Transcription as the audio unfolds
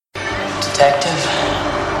detective,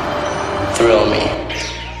 thrill me.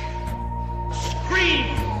 Scream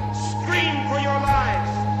for your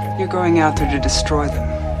lives. You're going out there to destroy them,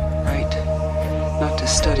 right? Not to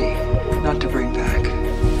study, not to bring back.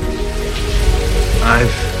 I've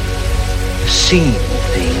seen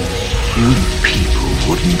things you people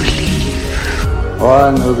wouldn't believe. Oh,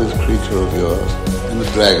 I know this creature of yours. When the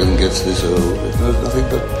dragon gets this old, it knows nothing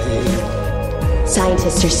but pain.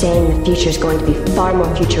 Scientists are saying the future is going to be far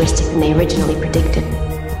more futuristic than they originally predicted.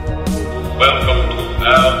 Welcome to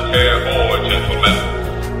Altair 4, gentlemen.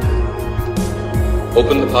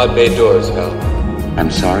 Open the pod bay doors, Hal.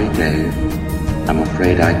 I'm sorry, Dave. I'm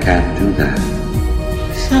afraid I can't do that.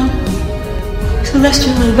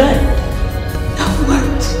 Celestial event. No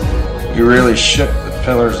words. You really shook the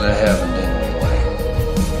pillars of heaven, didn't you,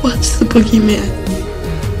 Wayne? What's the boogeyman?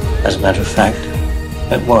 As a matter of fact,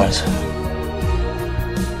 it was.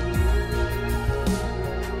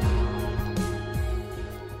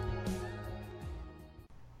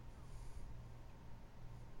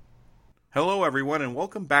 Hello, everyone, and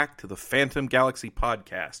welcome back to the Phantom Galaxy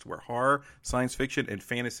podcast, where horror, science fiction, and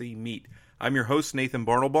fantasy meet. I'm your host, Nathan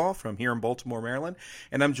Barnelbaugh, from here in Baltimore, Maryland,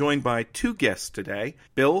 and I'm joined by two guests today.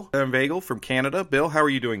 Bill Vagel from Canada. Bill, how are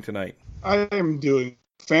you doing tonight? I am doing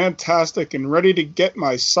fantastic and ready to get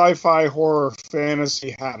my sci-fi horror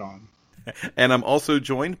fantasy hat on. And I'm also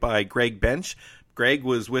joined by Greg Bench. Greg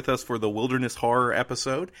was with us for the Wilderness Horror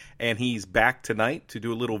episode, and he's back tonight to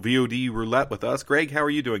do a little VOD roulette with us. Greg, how are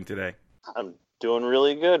you doing today? I'm doing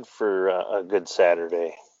really good for a good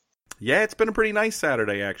Saturday. Yeah, it's been a pretty nice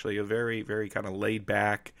Saturday, actually. A very, very kind of laid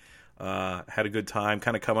back, had a good time,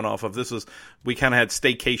 kind of coming off of we kind of had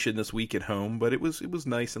staycation this week at home, but it was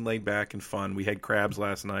nice and laid back and fun. We had crabs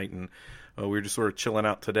last night, and we were just sort of chilling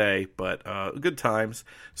out today, but good times.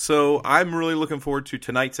 So I'm really looking forward to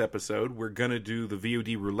tonight's episode. We're going to do the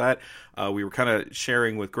VOD roulette. We were kind of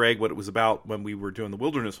sharing with Greg what it was about when we were doing the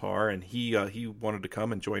Wilderness Horror, and he wanted to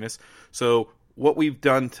come and join us. So what we've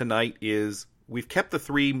done tonight is we've kept the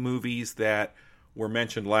three movies that were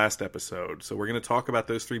mentioned last episode. So we're going to talk about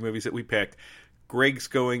those three movies that we picked. Greg's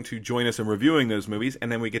going to join us in reviewing those movies,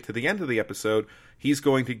 and then we get to the end of the episode, he's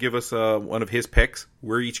going to give us one of his picks.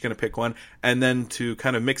 We're each going to pick one, and then to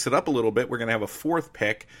kind of mix it up a little bit, we're going to have a fourth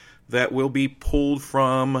pick that will be pulled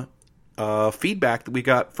from feedback that we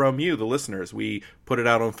got from you, the listeners. We put it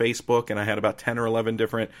out on Facebook, and I had about 10 or 11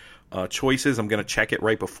 different choices. I'm going to check it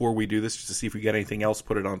right before we do this just to see if we get anything else,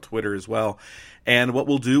 put it on Twitter as well. And what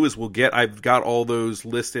we'll do is I've got all those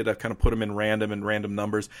listed. I've kind of put them in random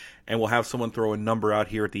numbers, and we'll have someone throw a number out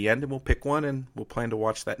here at the end, and we'll pick one, and we'll plan to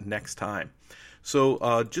watch that next time.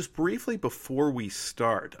 So just briefly before we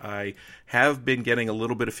start, I have been getting a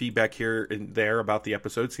little bit of feedback here and there about the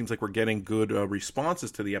episode. Seems like we're getting good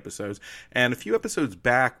responses to the episodes. And a few episodes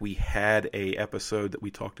back, we had a episode that we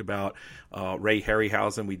talked about Ray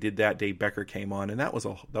Harryhausen. We did that. Dave Becker came on, and that was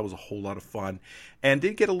a whole lot of fun. And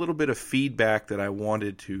did get a little bit of feedback that I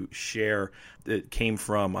wanted to share that came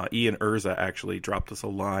from Ian Urza. Actually dropped us a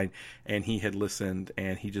line, and he had listened,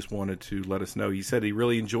 and he just wanted to let us know. He said he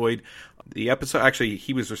really enjoyed the episode. Actually,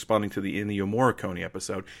 he was responding to the Ennio Morricone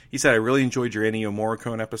episode. He said, I really enjoyed your Ennio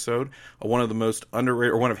Morricone episode. One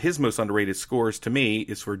of his most underrated scores to me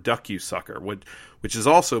is for Duck You Sucker, which is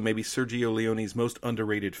also maybe Sergio Leone's most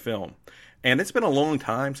underrated film. And it's been a long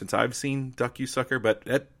time since I've seen Duck You Sucker, but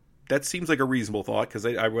that seems like a reasonable thought, because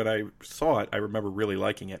when I saw it, I remember really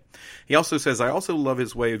liking it. He also says, I also love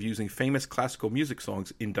his way of using famous classical music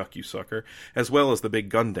songs in Duck You Sucker, as well as the Big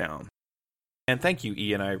Gun Down. And thank you,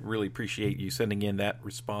 Ian. I really appreciate you sending in that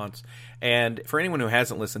response. And for anyone who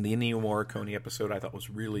hasn't listened, the Ennio Morricone episode I thought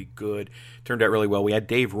was really good. Turned out really well. We had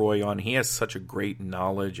Dave Roy on. He has such a great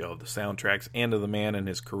knowledge of the soundtracks and of the man and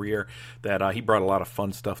his career that he brought a lot of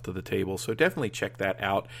fun stuff to the table. So definitely check that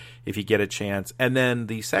out if you get a chance. And then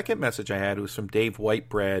the second message I had was from Dave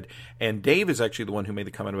Whitebread. And Dave is actually the one who made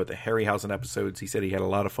the comment about the Harryhausen episodes. He said he had a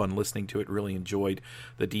lot of fun listening to it, really enjoyed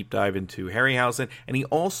the deep dive into Harryhausen. And he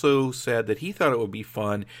also said that he thought it would be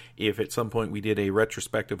fun if at some point we did a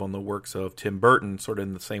retrospective on the works of Tim Burton, sort of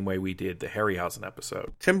in the same way we did the Harryhausen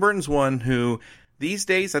episode. Tim Burton's one who, these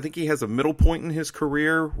days, I think he has a middle point in his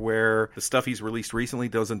career where the stuff he's released recently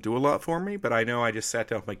doesn't do a lot for me, but I know I just sat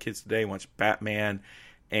down with my kids today and watched Batman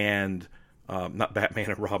and not Batman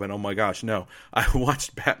and Robin, oh my gosh, no. I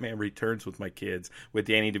watched Batman Returns with my kids, with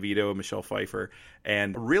Danny DeVito and Michelle Pfeiffer,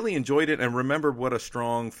 and really enjoyed it and remembered what a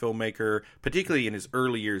strong filmmaker, particularly in his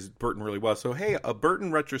early years, Burton really was. So hey, a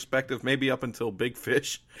Burton retrospective, maybe up until Big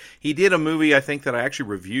Fish. He did a movie, I think, that I actually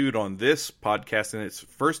reviewed on this podcast in its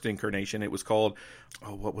first incarnation. It was called,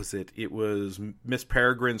 what was it? It was Miss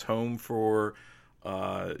Peregrine's Home for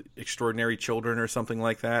Extraordinary Children or something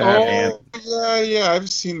like that. Yeah, I've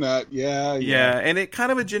seen that. Yeah, and it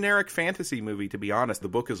kind of a generic fantasy movie, to be honest. The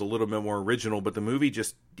book is a little bit more original, but the movie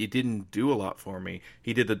it didn't do a lot for me.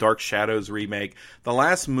 He did the Dark Shadows remake. The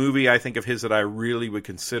last movie I think of his that I really would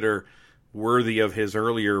consider worthy of his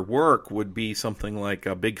earlier work would be something like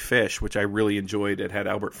Big Fish, which I really enjoyed. It had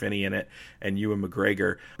Albert Finney in it and Ewan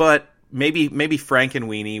McGregor. But maybe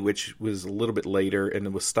Frankenweenie, which was a little bit later and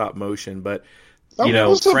it was stop motion, but that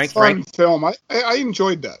was a fun film. I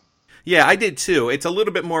enjoyed that. Yeah, I did too. It's a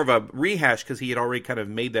little bit more of a rehash because he had already kind of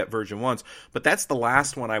made that version once. But that's the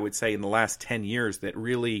last one I would say in the last 10 years that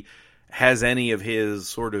really has any of his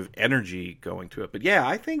sort of energy going to it. But yeah,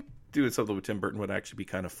 I think doing something with Tim Burton would actually be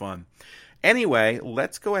kind of fun. Anyway,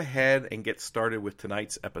 let's go ahead and get started with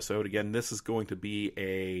tonight's episode. Again, this is going to be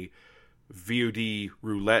a VOD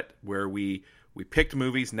roulette where we picked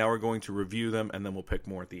movies, now we're going to review them, and then we'll pick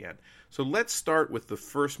more at the end. So let's start with the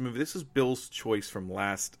first movie. This is Bill's choice from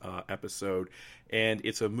last episode, and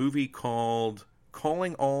it's a movie called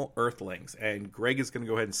Calling All Earthlings. And Greg is going to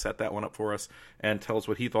go ahead and set that one up for us and tell us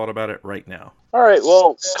what he thought about it right now. All right,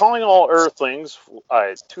 well, Calling All Earthlings,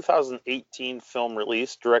 2018 film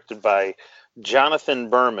release, directed by Jonathan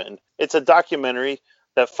Berman. It's a documentary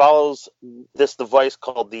that follows this device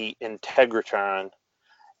called the Integratron,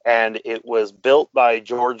 and it was built by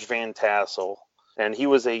George Van Tassel, and he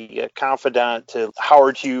was a confidant to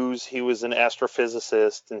Howard Hughes. He was an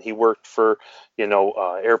astrophysicist, and he worked for,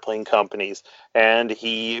 airplane companies, and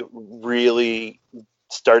he really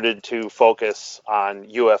started to focus on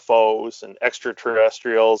UFOs and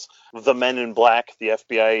extraterrestrials, the Men in Black, the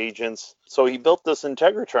FBI agents. So he built this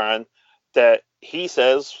Integratron that he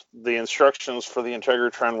says the instructions for the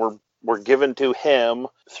Integratron were given to him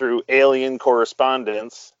through alien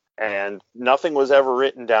correspondence, and nothing was ever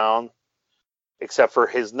written down except for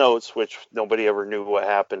his notes, which nobody ever knew what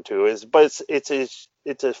happened to. But it's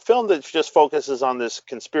a film that just focuses on this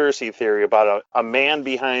conspiracy theory about a man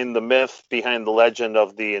behind the myth, behind the legend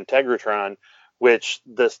of the Integratron, which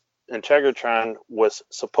this Integratron was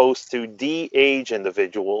supposed to de-age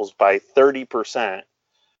individuals by 30%.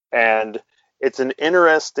 And it's an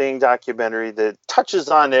interesting documentary that touches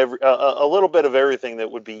on a little bit of everything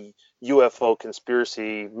that would be UFO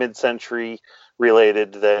conspiracy, mid-century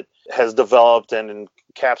related, that has developed and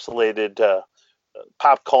encapsulated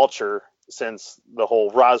pop culture since the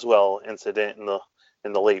whole Roswell incident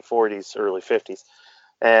in the late 40s, early 50s.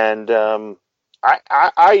 And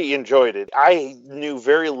I enjoyed it. I knew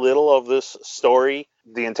very little of this story.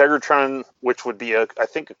 The Integratron, which would be, I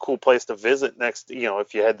think, a cool place to visit next,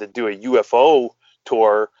 if you had to do a UFO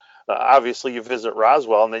tour. Obviously, you visit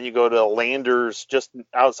Roswell, and then you go to Landers, just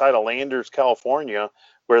outside of Landers, California,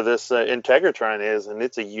 where this Integratron is, and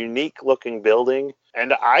it's a unique-looking building.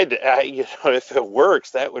 And if it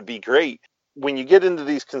works, that would be great. When you get into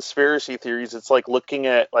these conspiracy theories, it's like looking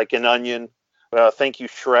at like an onion. Thank you,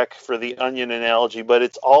 Shrek, for the onion analogy, but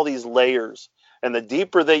it's all these layers. And the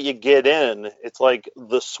deeper that you get in, it's like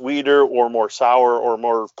the sweeter or more sour or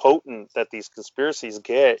more potent that these conspiracies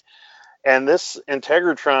get. And this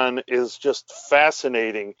Integratron is just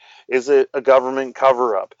fascinating. Is it a government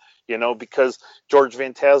cover-up? Because George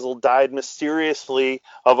Van Tassel died mysteriously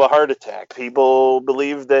of a heart attack. People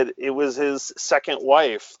believe that it was his second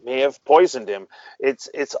wife may have poisoned him. It's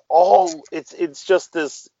just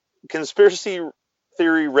this conspiracy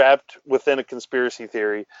theory wrapped within a conspiracy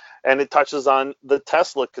theory, and it touches on the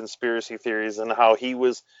Tesla conspiracy theories and how he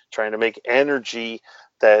was trying to make energy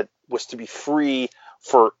that was to be free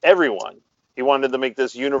for everyone. He wanted to make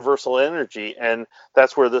this universal energy, and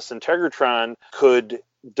that's where this Integratron could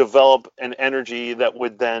develop an energy that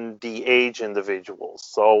would then de-age individuals.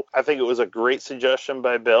 So I think it was a great suggestion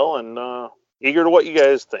by Bill, and eager to what you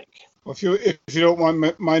guys think. Well, if you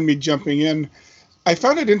don't mind me jumping in, I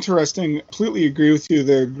found it interesting. Completely agree with you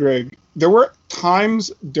there, Greg. There were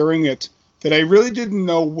times during it that I really didn't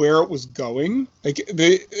know where it was going.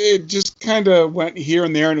 It just kind of went here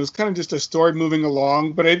and there, and it was kind of just a story moving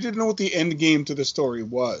along, but I didn't know what the end game to the story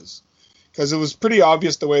was, because it was pretty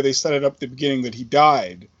obvious the way they set it up at the beginning that he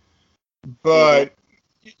died. But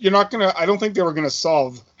you're not going to, I don't think they were going to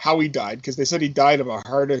solve how he died, because they said he died of a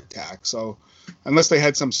heart attack, so unless they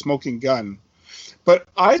had some smoking gun. But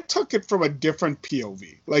I took it from a different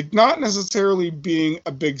POV, like not necessarily being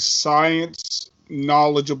a big science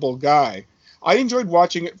knowledgeable guy. I enjoyed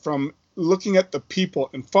watching it from looking at the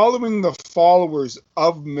people and following the followers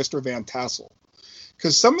of Mr. Van Tassel.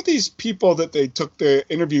 Because some of these people that they took the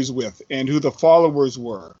interviews with and who the followers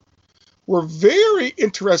were very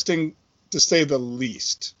interesting, to say the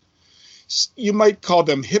least. You might call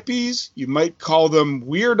them hippies. You might call them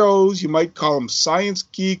weirdos. You might call them science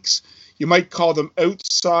geeks. You might call them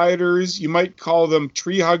outsiders. You might call them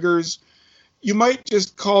tree huggers. You might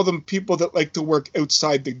just call them people that like to work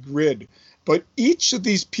outside the grid. But each of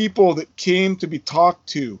these people that came to be talked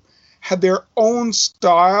to had their own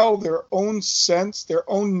style, their own sense, their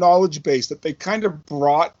own knowledge base that they kind of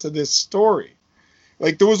brought to this story.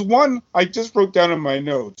 Like there was one I just wrote down in my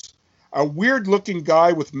notes, a weird-looking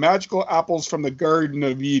guy with magical apples from the Garden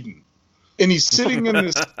of Eden. And he's sitting in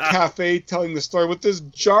this cafe telling the story with this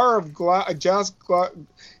jar of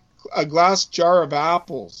a glass jar of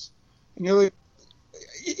apples. And you're like,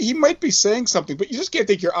 he might be saying something, but you just can't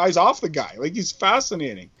take your eyes off the guy. Like, he's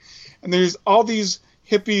fascinating. And there's all these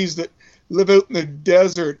hippies that live out in the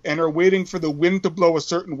desert and are waiting for the wind to blow a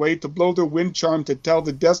certain way, to blow their wind charm, to tell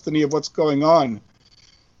the destiny of what's going on.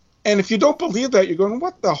 And if you don't believe that, you're going,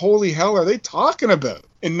 what the holy hell are they talking about?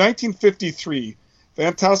 In 1953,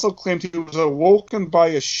 Van Tassel claimed he was awoken by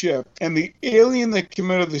a ship, and the alien that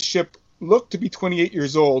came out of the ship looked to be 28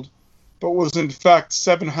 years old, but was in fact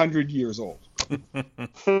 700 years old.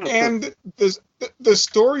 And the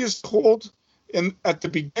story is told at the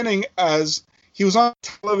beginning as he was on a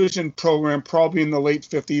television program, probably in the late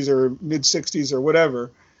 50s or mid 60s or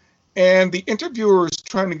whatever, and the interviewer is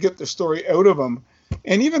trying to get the story out of him,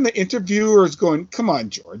 and even the interviewer is going, come on,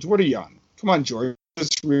 George, what are you on? Come on, George,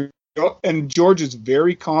 it's real. And George is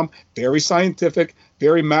very calm, very scientific,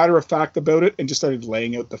 very matter-of-fact about it, and just started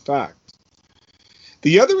laying out the facts.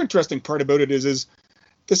 The other interesting part about it is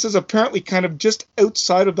this is apparently kind of just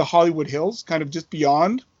outside of the Hollywood Hills, kind of just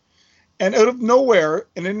beyond. And out of nowhere,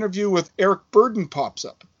 an interview with Eric Burdon pops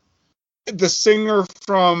up. The singer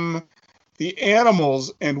from The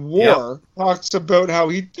Animals and War talks about how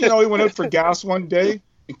he went out for gas one day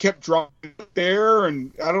and kept driving there.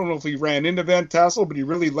 And I don't know if he ran into Van Tassel, but he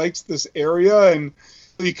really likes this area. And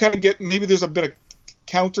you kind of get, maybe there's a bit of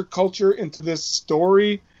counterculture into this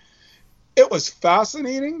story. It was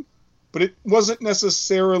fascinating, but it wasn't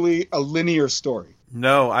necessarily a linear story.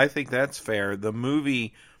 No, I think that's fair. The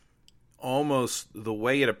movie, almost the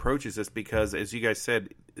way it approaches this, because as you guys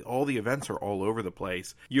said, all the events are all over the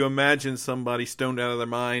place. You imagine somebody stoned out of their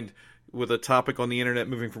mind with a topic on the internet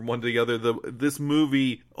moving from one to the other. This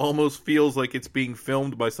movie almost feels like it's being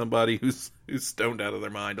filmed by somebody who's stoned out of their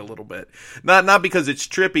mind a little bit. Not because it's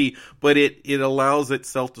trippy, but it allows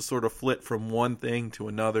itself to sort of flit from one thing to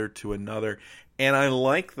another to another. And I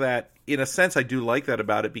like that. In a sense, I do like that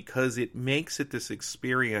about it, because it makes it this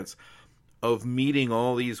experience of meeting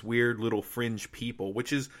all these weird little fringe people,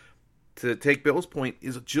 which is, to take Bill's point,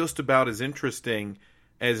 is just about as interesting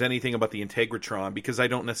as anything about the Integratron, because I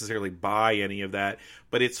don't necessarily buy any of that,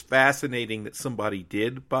 but it's fascinating that somebody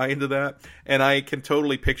did buy into that. And I can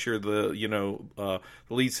totally picture the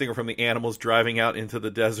lead singer from the Animals driving out into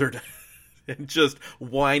the desert and just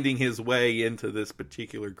winding his way into this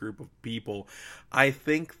particular group of people. I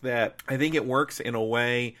think it works in a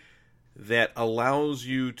way that allows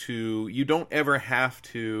you don't ever have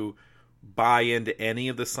to buy into any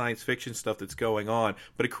of the science fiction stuff that's going on,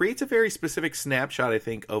 but it creates a very specific snapshot, I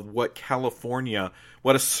think, of what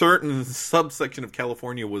a certain subsection of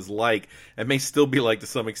California was like, and may still be like to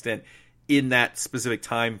some extent, in that specific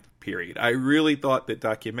time period. I really thought that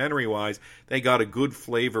documentary-wise, they got a good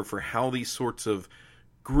flavor for how these sorts of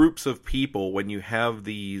groups of people, when you have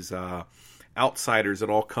these outsiders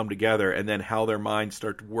that all come together, and then how their minds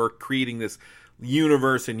start to work, creating this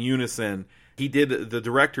universe in unison. The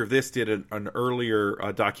director of this did an earlier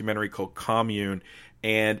documentary called Commune,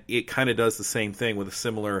 and it kind of does the same thing with a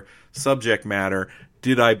similar subject matter.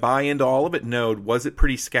 Did I buy into all of it? No. Was it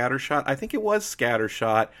pretty scattershot? I think it was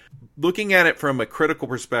scattershot. Looking at it from a critical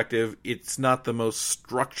perspective, it's not the most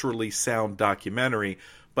structurally sound documentary,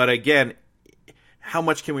 but again, how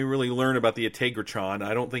much can we really learn about the Integratron?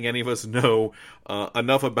 I don't think any of us know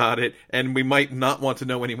enough about it, and we might not want to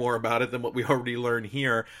know any more about it than what we already learned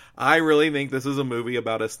here. I really think this is a movie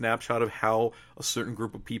about a snapshot of how a certain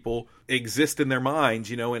group of people exist in their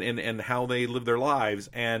minds, and how they live their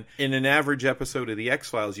lives. And in an average episode of The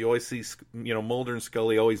X-Files, you always see, Mulder and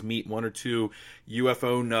Scully always meet one or two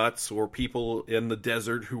UFO nuts or people in the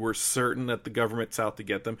desert who were certain that the government's out to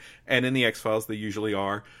get them. And in The X-Files, they usually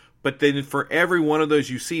are. But then for every one of those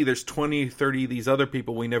you see, there's 20, 30 of these other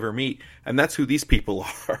people we never meet. And that's who these people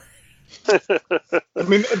are. I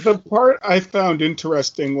mean, the part I found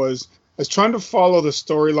interesting was I was trying to follow the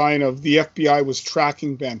storyline of the FBI was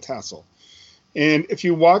tracking Van Tassel. And if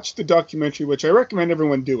you watch the documentary, which I recommend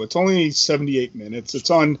everyone do, it's only 78 minutes.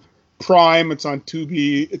 It's on Prime. It's on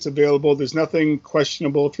Tubi. It's available. There's nothing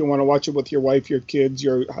questionable if you want to watch it with your wife, your kids,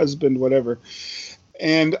 your husband, whatever.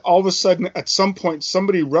 and all of a sudden, at some point,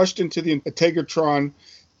 somebody rushed into the Integratron,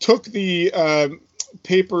 took the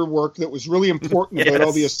paperwork that was really important about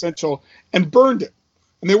all the essential, and burned it.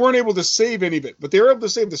 And they weren't able to save any of it, but they were able to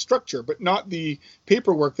save the structure, but not the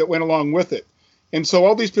paperwork that went along with it. And so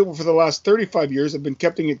all these people for the last 35 years have been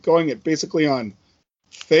keeping it going at basically on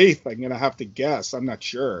faith, I'm going to have to guess. I'm not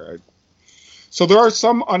sure. So there are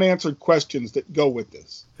some unanswered questions that go with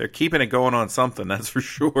this. They're keeping it going on something, that's for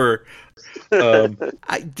sure.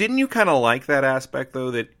 Didn't you kind of like that aspect,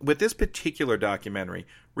 though, that with this particular documentary,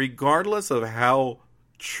 regardless of how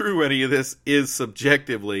true any of this is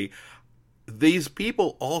subjectively, these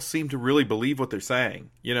people all seem to really believe what they're saying.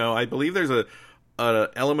 You know, I believe there's an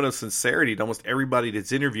element of sincerity to almost everybody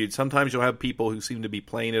that's interviewed. Sometimes you'll have people who seem to be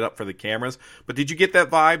playing it up for the cameras. But did you get that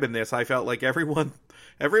vibe in this? I felt like everyone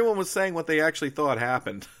was saying what they actually thought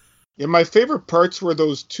happened. Yeah, my favorite parts were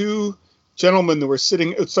those two gentlemen that were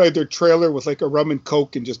sitting outside their trailer with like a rum and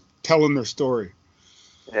coke and just telling their story.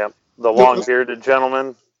 Yeah, the long-bearded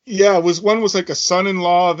gentleman. Yeah, one was like a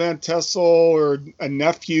son-in-law of Van Tassel or a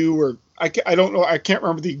nephew, or I don't know. I can't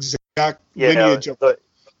remember the exact lineage of it.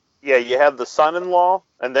 Yeah, you had the son-in-law,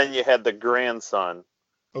 and then you had the grandson.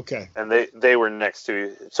 Okay. And they were next to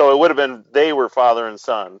you. So it would have been they were father and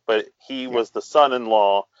son, but he was the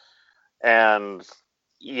son-in-law. And,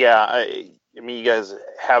 yeah, I mean, you guys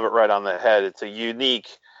have it right on the head. It's a unique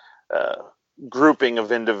grouping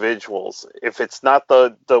of individuals. If it's not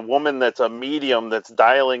the woman that's a medium that's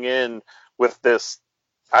dialing in with this,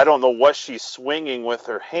 I don't know what she's swinging with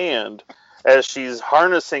her hand as she's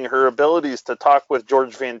harnessing her abilities to talk with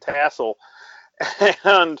George Van Tassel.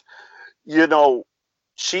 And, you know,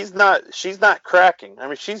 she's not cracking. I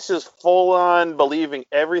mean, she's just full on believing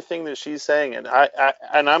everything that she's saying. And I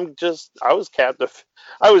was captive.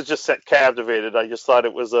 I was just captivated. I just thought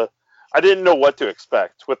it was I didn't know what to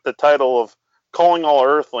expect with the title of Calling All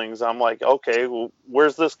Earthlings. I'm like, okay, well,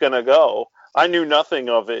 where's this going to go? I knew nothing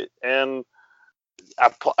of it. And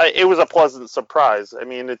it was a pleasant surprise. I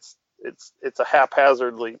mean, it's a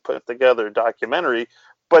haphazardly put together documentary,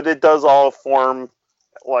 but it does all form,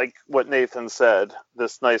 like what Nathan said,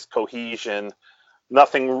 this nice cohesion.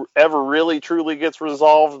 Nothing ever really truly gets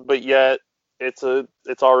resolved, but yet it's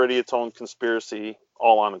already its own conspiracy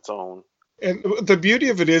all on its own. And the beauty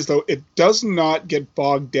of it is, though, it does not get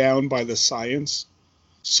bogged down by the science.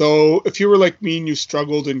 So if you were like me and you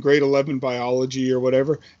struggled in grade 11 biology or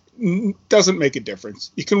whatever, doesn't make a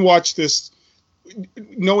difference. You can watch this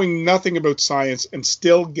knowing nothing about science and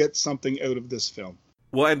still get something out of this film.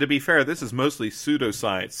 Well, and to be fair, this is mostly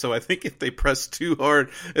pseudoscience, so I think if they press too hard,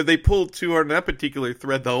 if they pulled too hard on that particular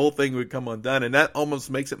thread, the whole thing would come undone, and that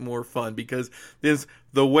almost makes it more fun, because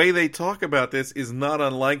the way they talk about this is not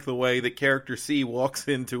unlike the way that Character C walks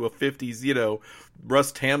into a 50s,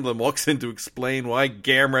 Russ Tamblyn walks in to explain why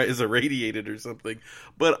Gamera is irradiated or something.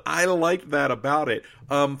 But I liked that about it.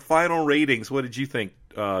 Final ratings, what did you think,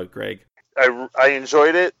 Greg? I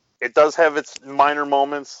enjoyed it. It does have its minor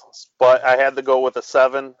moments, but I had to go with a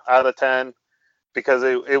 7 out of 10 because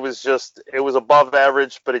it was above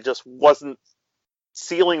average, but it just wasn't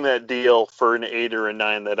sealing that deal for an 8 or a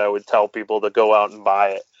 9 that I would tell people to go out and buy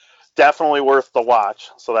it. Definitely worth the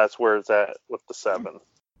watch, so that's where it's at with the 7.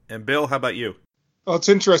 And Bill, how about you? Well, it's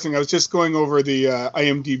interesting. I was just going over the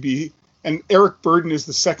IMDb, and Eric Burden is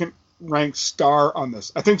the second ranked star on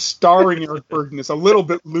this. I think starring Eric Burden is a little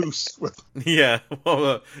bit loose with. Yeah,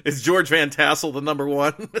 well, is George Van Tassel the number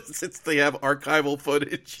one since they have archival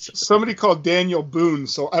footage? Somebody called Daniel Boone,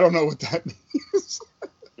 so I don't know what that means.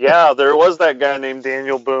 Yeah, there was that guy named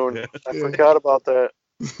Daniel Boone. I forgot about that.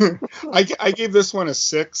 I gave this one a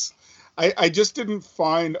 6. I just didn't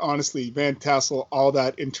find, honestly, Van Tassel all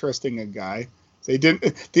that interesting a guy. They didn't.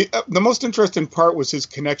 The most interesting part was his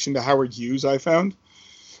connection to Howard Hughes, I found.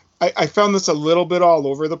 I found this a little bit all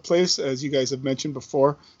over the place, as you guys have mentioned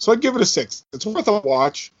before. So I'd give it a 6. It's worth a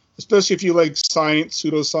watch, especially if you like science,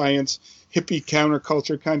 pseudoscience, hippie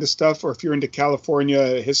counterculture kind of stuff, or if you're into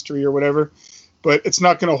California history or whatever. But it's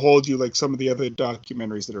not going to hold you like some of the other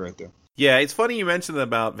documentaries that are out there. Yeah, it's funny you mentioned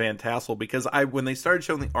about Van Tassel, because when they started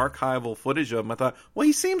showing the archival footage of him, I thought, well,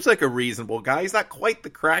 he seems like a reasonable guy. He's not quite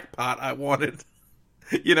the crackpot I wanted,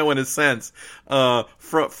 in a sense,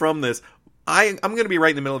 from this. I'm going to be right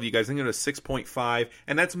in the middle of you guys. I'm going to 6.5,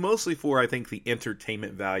 and that's mostly for, I think, the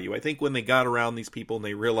entertainment value. I think when they got around these people and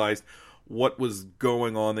they realized what was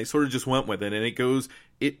going on, they sort of just went with it, and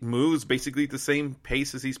it moves basically at the same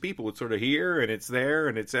pace as these people. It's sort of here, and it's there,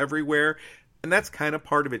 and it's everywhere, and that's kind of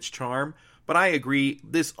part of its charm. But I agree,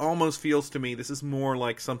 this almost feels to me, this is more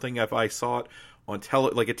like something if I saw it on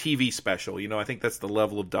like a TV special. I think that's the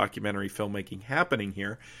level of documentary filmmaking happening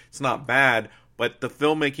here. It's not bad, But the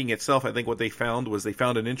filmmaking itself, I think what they found was they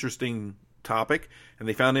found an interesting topic, and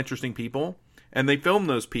they found interesting people, and they filmed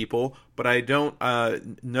those people. But I don't,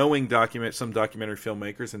 knowing some documentary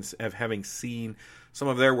filmmakers and having seen some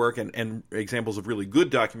of their work and examples of really good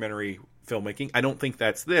documentary filmmaking, I don't think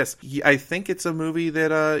that's this. I think it's a movie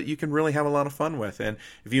that you can really have a lot of fun with. And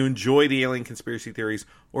if you enjoy the alien conspiracy theories,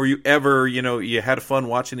 or you ever, you had fun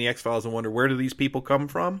watching the X-Files and wonder where do these people come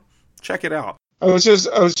from, check it out. I was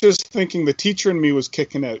just thinking, the teacher in me was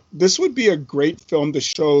kicking out. This would be a great film to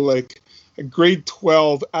show like a grade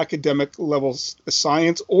 12 academic level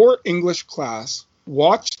science or English class.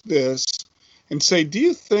 Watch this and say, do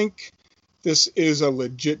you think this is a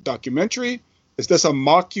legit documentary? Is this a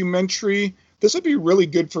mockumentary? This would be really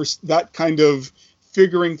good for that kind of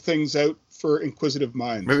figuring things out for inquisitive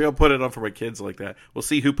minds. Maybe I'll put it on for my kids like that. We'll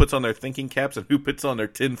see who puts on their thinking caps and who puts on their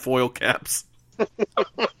tin foil caps.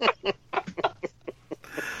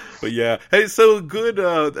 But yeah, hey, so good.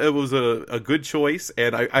 It was a good choice,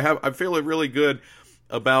 and I'm feeling really good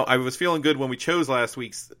about. I was feeling good when we chose last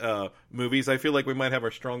week's movies. I feel like we might have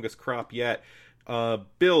our strongest crop yet.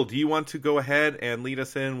 Bill, do you want to go ahead and lead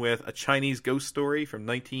us in with A Chinese Ghost Story from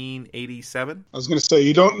 1987? I was going to say,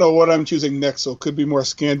 you don't know what I'm choosing next, so it could be more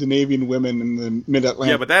Scandinavian women in the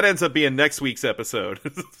Mid-Atlantic. Yeah, but that ends up being next week's episode.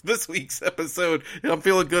 This week's episode, I'm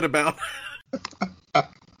feeling good about.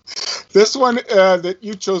 This one that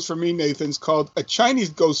you chose for me, Nathan, is called A Chinese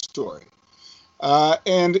Ghost Story.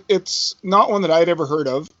 And it's not one that I'd ever heard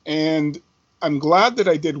of, and I'm glad that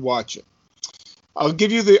I did watch it. I'll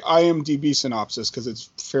give you the IMDb synopsis because it's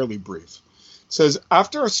fairly brief. It says,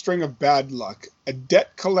 after a string of bad luck, a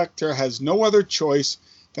debt collector has no other choice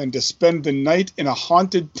than to spend the night in a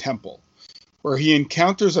haunted temple, where he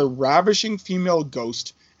encounters a ravishing female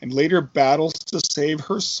ghost and later battles to save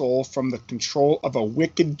her soul from the control of a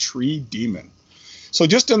wicked tree demon. So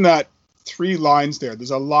just in that 3 lines there's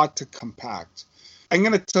a lot to compact. I'm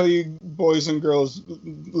going to tell you, boys and girls,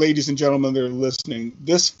 ladies and gentlemen that are listening,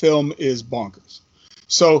 this film is bonkers.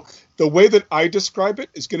 So the way that I describe it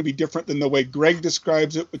is going to be different than the way Greg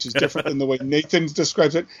describes it, which is different than the way Nathan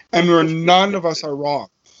describes it, and where none of us are wrong.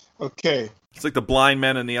 Okay. It's like the blind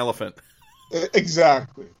man and the elephant.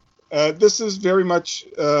 Exactly. This is very much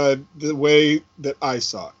the way that I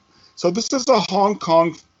saw it. So this is a Hong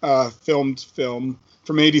Kong filmed film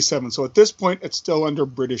from 87. So at this point, it's still under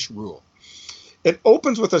British rule. It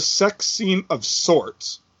opens with a sex scene of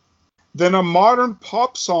sorts. Then a modern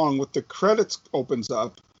pop song with the credits opens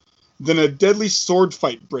up. Then a deadly sword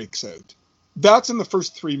fight breaks out. That's in the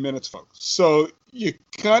first 3 minutes, folks. So you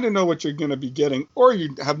kind of know what you're going to be getting, or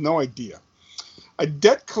you have no idea. A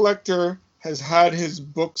debt collector has had his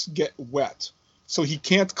books get wet, so he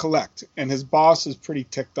can't collect, and his boss is pretty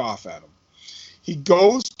ticked off at him. He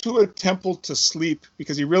goes to a temple to sleep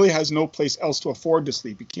because he really has no place else to afford to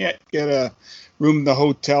sleep. He can't get a room in the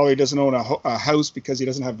hotel. He doesn't own a house because he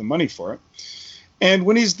doesn't have the money for it. And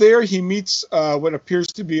when he's there, he meets what appears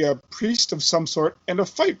to be a priest of some sort, and a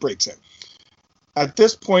fight breaks out. At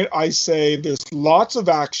this point, I say there's lots of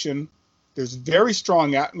action, there's very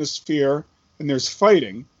strong atmosphere, and there's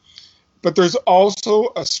fighting. But there's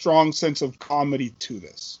also a strong sense of comedy to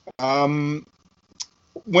this.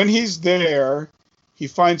 When he's there, he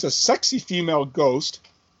finds a sexy female ghost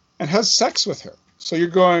and has sex with her. So you're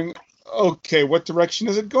going, okay, what direction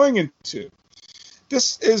is it going into?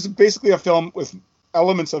 This is basically a film with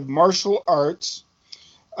elements of martial arts,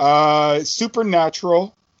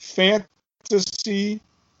 supernatural, fantasy,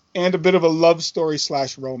 and a bit of a love story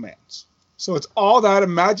 / romance. So it's all that.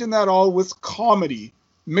 Imagine that all with comedy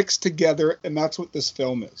mixed together, and that's what this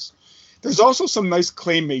film is. There's also some nice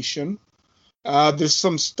claymation. There's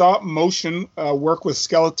some stop motion work with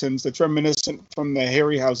skeletons that's reminiscent from the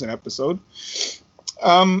Harryhausen episode.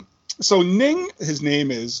 So Ning, his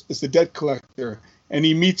name is the debt collector, and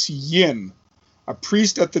he meets Yin, a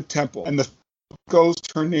priest at the temple, and the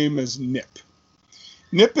ghost, her name is Nip.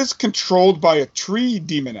 Nip is controlled by a tree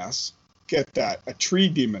demoness. Get that, a tree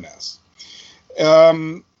demoness.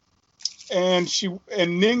 And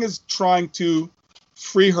Ning is trying to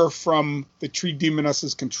free her from the tree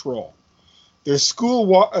demoness's control. There's cool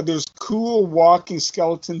walking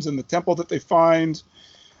skeletons in the temple that they find.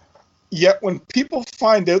 Yet when people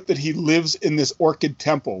find out that he lives in this orchid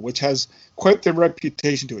temple, which has quite the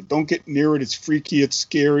reputation to it, don't get near it, it's freaky, it's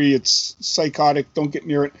scary, it's psychotic, don't get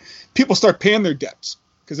near it, people start paying their debts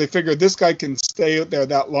because they figure this guy can stay out there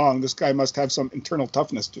that long. This guy must have some internal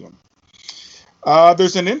toughness to him.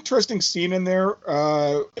 There's an interesting scene in there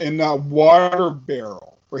in a water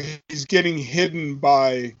barrel where he's getting hidden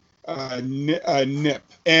by Nip.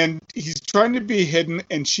 And he's trying to be hidden,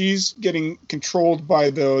 and she's getting controlled by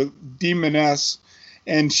the demoness,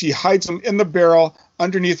 and she hides him in the barrel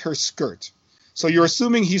underneath her skirt. So you're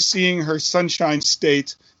assuming he's seeing her sunshine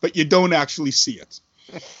state, but you don't actually see it.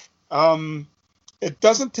 It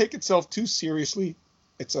doesn't take itself too seriously.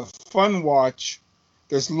 It's a fun watch.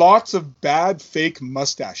 There's lots of bad fake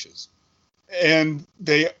mustaches, and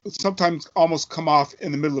they sometimes almost come off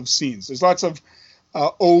in the middle of scenes. There's lots of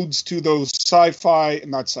odes to those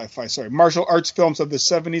martial arts films of the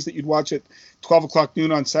 70s that you'd watch at 12 o'clock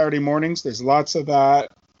noon on Saturday mornings. There's lots of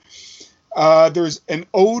that. There's an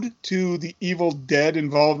ode to the Evil Dead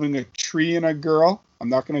involving a tree and a girl. I'm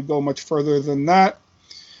not going to go much further than that.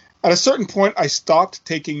 At a certain point, I stopped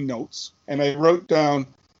taking notes, and I wrote down,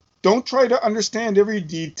 don't try to understand every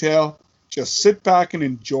detail, just sit back and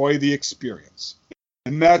enjoy the experience.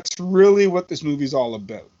 And that's really what this movie's all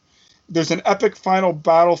about. There's an epic final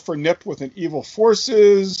battle for Nip with an evil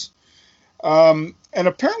forces. And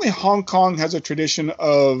apparently Hong Kong has a tradition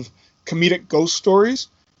of comedic ghost stories,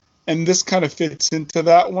 and this kind of fits into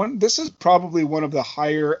that one. This is probably one of the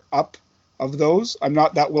higher up of those. I'm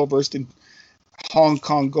not that well versed in Hong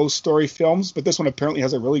Kong ghost story films, but this one apparently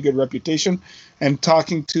has a really good reputation. And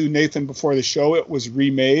talking to Nathan before the show, it was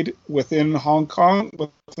remade within Hong Kong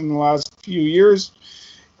within the last few years.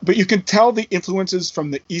 But you can tell the influences from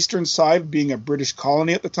the eastern side, being a British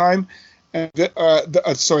colony at the time, and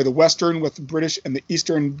the western with the British and the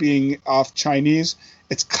eastern being off Chinese.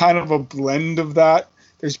 It's kind of a blend of that.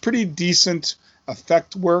 There's pretty decent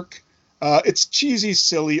effect work. It's cheesy,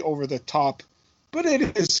 silly, over the top, but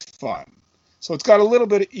it is fun. So it's got a little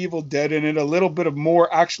bit of Evil Dead in it, a little bit of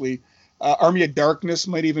more, actually. Army of Darkness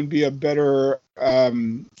might even be a better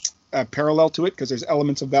parallel to it, because there's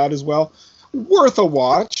elements of that as well. Worth a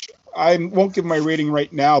watch. I won't give my rating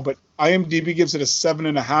right now, but IMDb gives it a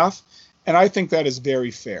 7.5, and I think that is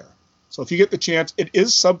very fair. So if you get the chance, it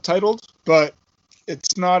is subtitled, but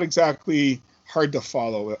it's not exactly hard to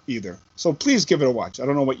follow either. So please give it a watch. I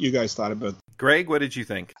don't know what you guys thought about it. Greg, what did you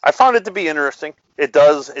think? I found it to be interesting. It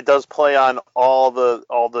does play on all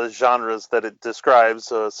the genres that it describes.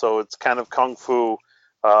 So it's kind of kung fu,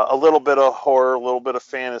 a little bit of horror, a little bit of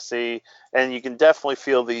fantasy, and you can definitely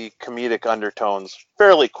feel the comedic undertones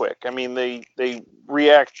fairly quick. I mean, they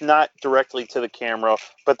react not directly to the camera,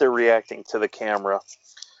 but they're reacting to the camera.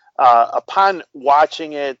 Upon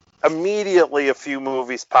watching it, immediately a few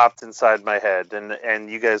movies popped inside my head,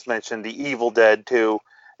 and you guys mentioned The Evil Dead too,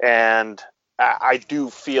 and I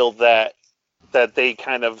do feel that they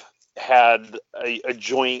kind of had a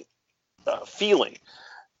joint feeling.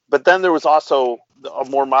 But then there was also a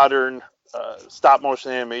more modern stop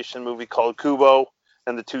motion animation movie called Kubo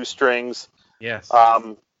and the Two Strings. Yes.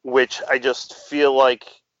 Which I just feel like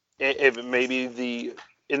maybe the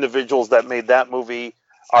individuals that made that movie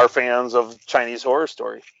are fans of Chinese Horror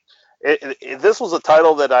Story. This was a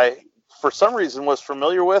title that I, for some reason, was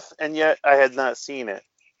familiar with, and yet I had not seen it.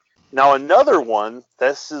 Now, another one,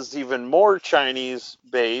 this is even more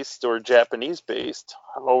Chinese-based or Japanese-based,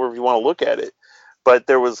 however you want to look at it, but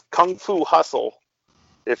there was Kung Fu Hustle.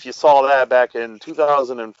 If you saw that back in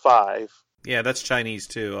 2005. Yeah, that's Chinese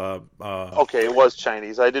too. Okay, it was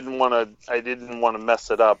Chinese. I didn't want to mess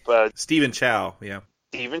it up. Stephen Chow, yeah.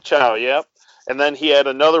 Stephen Chow, yep. And then he had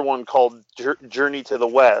another one called Journey to the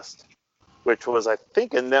West, which was, I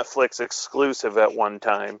think, a Netflix exclusive at one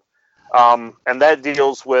time. And that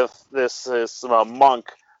deals with this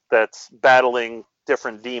monk that's battling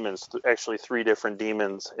different demons, actually 3 different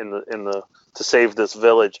demons to save this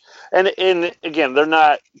village. And again, they're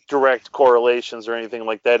not direct correlations or anything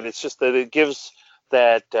like that. It's just that it gives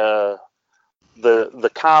that the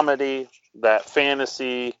comedy, that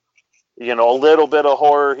fantasy, a little bit of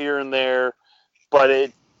horror here and there, but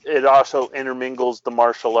it also intermingles the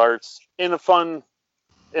martial arts in a fun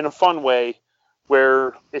way,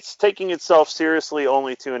 where it's taking itself seriously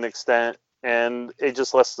only to an extent, and it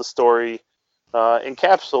just lets the story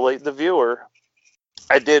encapsulate the viewer.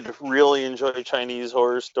 I did really enjoy Chinese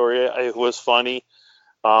Horror Story. It was funny,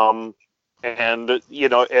 and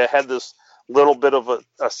it had this little bit of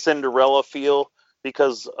a Cinderella feel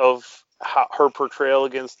because of her portrayal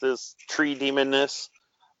against this tree demoness,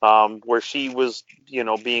 where she was,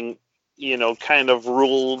 being, kind of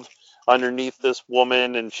ruled underneath this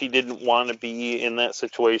woman, and she didn't want to be in that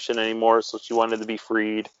situation anymore, so she wanted to be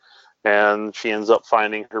freed, and she ends up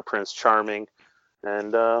finding her Prince Charming,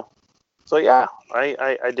 and so yeah,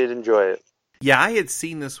 I did enjoy it. Yeah, I had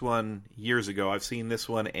seen this one years ago. I've seen this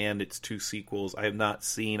one and its 2 sequels. I have not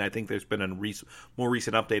seen, I think there's been a more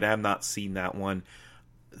recent update. I have not seen that one.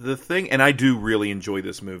 The thing, and I do really enjoy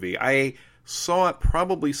this movie. saw it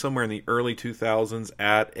probably somewhere in the early 2000s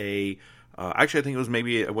at a actually, I think it was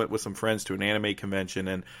maybe I went with some friends to an anime convention,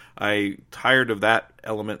 and I tired of that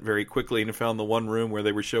element very quickly and found the one room where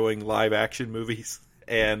they were showing live action movies.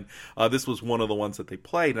 And this was one of the ones that they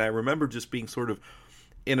played. And I remember just being sort of,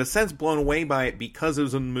 in a sense, blown away by it because it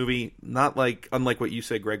was a movie unlike what you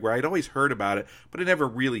said, Greg, where I'd always heard about it, but I'd never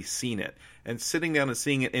really seen it. And sitting down and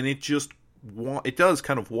seeing it, and it does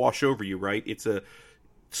kind of wash over you, right? It's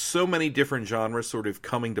so many different genres sort of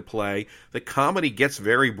coming to play. The comedy gets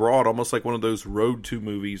very broad, almost like one of those Road to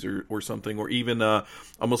movies or something, or even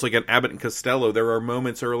almost like an Abbott and Costello. There are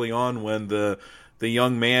moments early on when the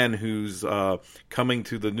young man who's coming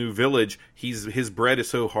to the new village, his bread is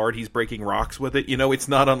so hard he's breaking rocks with it. It's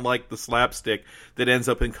not unlike the slapstick that ends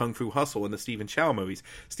up in Kung Fu Hustle and the Stephen Chow movies.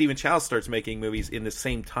 Stephen Chow starts making movies in the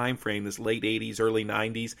same time frame, this late 80s, early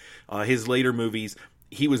 90s. His later movies,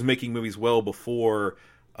 he was making movies well before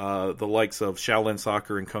the likes of Shaolin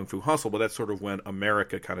Soccer and Kung Fu Hustle, but that's sort of when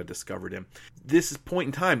America kind of discovered him. This point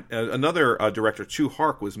in time, another director, Chu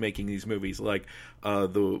Hark, was making these movies like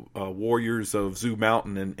the Warriors of Zoo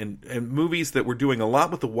Mountain and movies that were doing a lot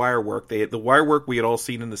with the wire work. The wire work we had all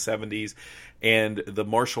seen in the 70s and the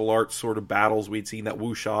martial arts sort of battles we'd seen, that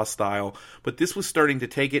wuxia style. But this was starting to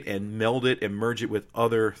take it and meld it and merge it with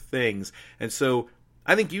other things. And so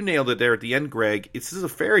I think you nailed it there at the end, Greg. This is a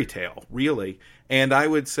fairy tale, really. And I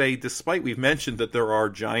would say, despite we've mentioned that there are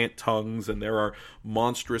giant tongues and there are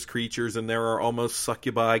monstrous creatures and there are almost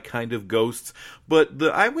succubi kind of ghosts, but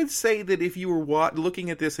I would say that if you were looking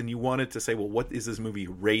at this and you wanted to say, well, what is this movie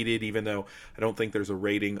rated, even though I don't think there's a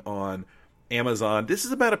rating on Amazon, this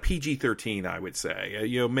is about a PG-13, I would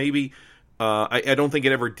say. Maybe... I don't think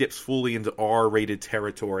it ever dips fully into R-rated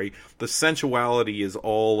territory. The sensuality is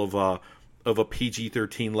all of a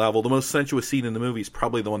PG-13 level. The most sensuous scene in the movie is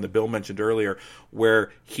probably the one that Bill mentioned earlier,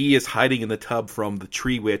 where he is hiding in the tub from the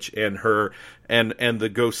tree witch and her and the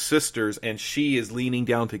ghost sisters, and she is leaning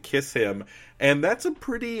down to kiss him. And that's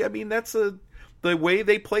the way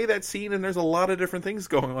they play that scene, and there's a lot of different things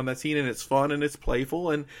going on in that scene, and it's fun and it's playful,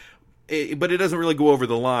 but it doesn't really go over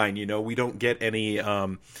the line. We don't get any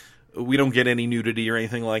nudity or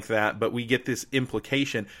anything like that, but we get this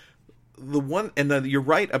implication. You're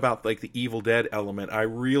right about like the Evil Dead element. I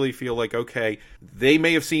really feel like, okay, they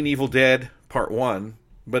may have seen Evil Dead Part 1,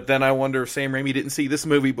 but then I wonder if Sam Raimi didn't see this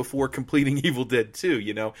movie before completing Evil Dead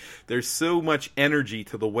 2, There's so much energy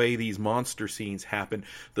to the way these monster scenes happen,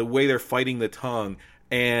 the way they're fighting the tongue,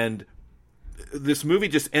 and this movie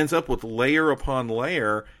just ends up with layer upon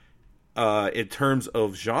layer in terms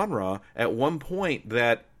of genre. At one point,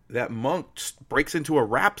 that monk breaks into a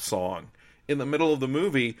rap song in the middle of the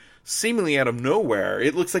movie, seemingly out of nowhere.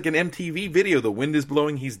 It looks like an MTV video. The wind is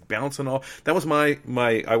blowing, he's bouncing off. That was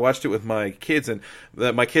I watched it with my kids, and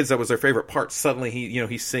that was their favorite part. Suddenly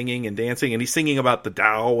he's singing and dancing, and he's singing about the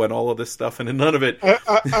Tao and all of this stuff, and none of it.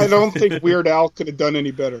 I don't think Weird Al could have done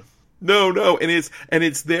any better. No, and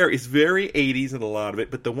it's there. It's very 80s in a lot of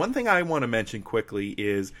it. But the one thing I want to mention quickly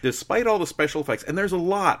is, despite all the special effects, and there's a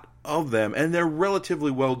lot of them, and they're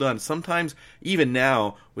relatively well done. Sometimes, even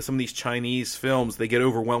now, with some of these Chinese films, they get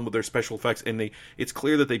overwhelmed with their special effects, and it's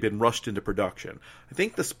clear that they've been rushed into production. I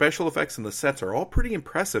think the special effects and the sets are all pretty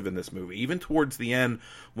impressive in this movie, even towards the end,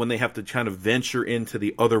 when they have to kind of venture into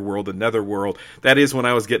the other world, the netherworld. That is when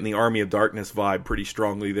I was getting the Army of Darkness vibe pretty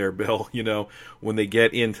strongly there, Bill, when they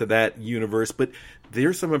get into that universe. But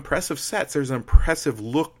there's some impressive sets. There's an impressive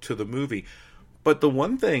look to the movie. But the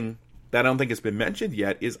one thing that I don't think has been mentioned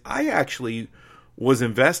yet is I actually was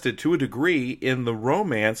invested to a degree in the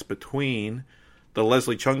romance between the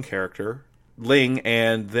Leslie Chung character, Ling,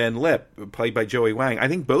 and then Lip, played by Joey Wang. I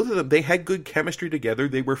think both of them, they had good chemistry together.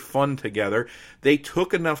 They were fun together. They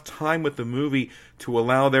took enough time with the movie to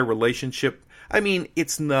allow their relationship. I mean,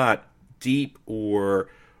 it's not deep, or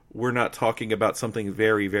we're not talking about something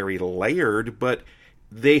very, very layered, but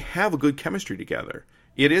they have a good chemistry together.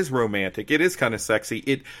 It is romantic. It is kind of sexy.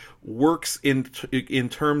 It works in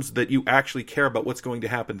terms that you actually care about what's going to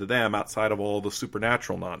happen to them outside of all the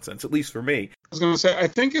supernatural nonsense, at least for me. I was going to say, I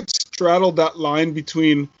think it straddled that line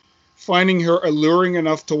between finding her alluring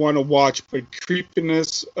enough to want to watch, but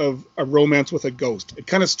creepiness of a romance with a ghost. It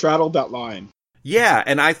kind of straddled that line. Yeah,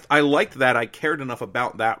 and I liked that. I cared enough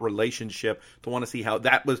about that relationship to want to see how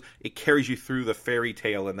it carries you through the fairy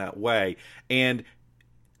tale in that way. And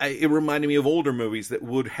it reminded me of older movies that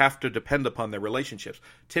would have to depend upon their relationships.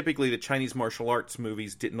 Typically, the Chinese martial arts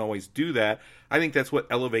movies didn't always do that. I think that's what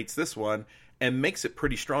elevates this one and makes it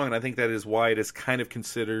pretty strong, and I think that is why it is kind of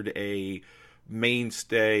considered a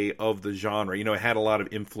mainstay of the genre. It had a lot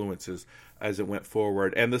of influences as it went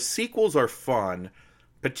forward. And the sequels are fun,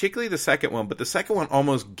 particularly the second one, but the second one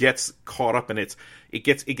almost gets caught up in it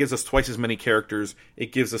gives us twice as many characters,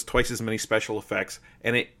 it gives us twice as many special effects,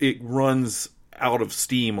 and it runs out of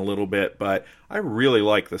steam a little bit, but I really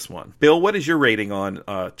like this one. Bill, what is your rating on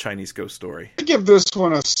Chinese Ghost Story? I give this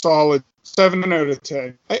one a solid 7 out of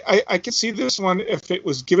 10. I could see this one, if it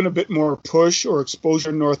was given a bit more push or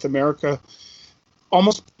exposure in North America,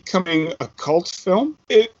 almost becoming a cult film.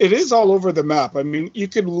 It is all over the map. I mean, you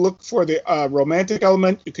could look for the romantic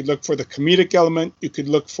element, you could look for the comedic element, you could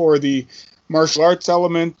look for the martial arts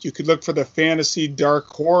element, you could look for the fantasy dark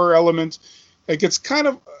horror element. Like, it's kind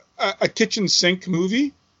of a kitchen sink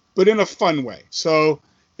movie, but in a fun way. So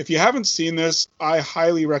if you haven't seen this, I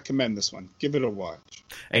highly recommend this one. Give it a watch.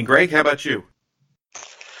 And Greg, how about you?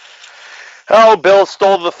 Oh, Bill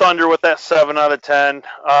stole the thunder with that 7 out of 10,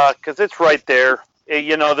 because it's right there.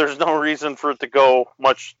 There's no reason for it to go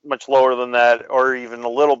much lower than that, or even a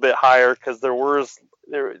little bit higher, because there were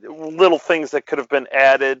little things that could have been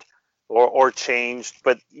added or changed,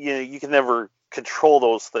 but you can never control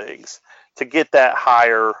those things. To get that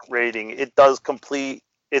higher rating, it does complete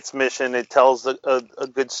its mission. It tells a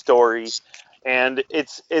good story, and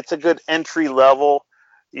it's a good entry level.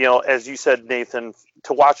 As you said, Nathan,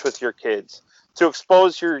 to watch with your kids, to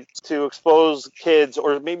expose kids,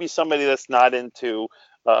 or maybe somebody that's not into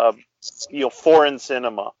foreign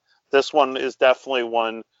cinema. This one is definitely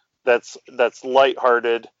one that's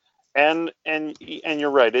lighthearted, and you're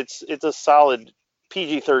right. It's a solid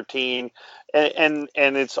PG-13, and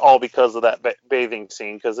it's all because of that bathing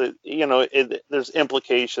scene, because there's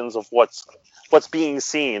implications of what's being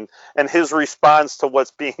seen, and his response to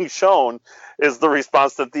what's being shown is the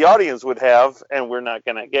response that the audience would have, and we're not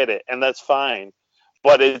going to get it, and that's fine.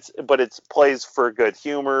 But it's plays for good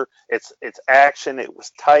humor. It's action. It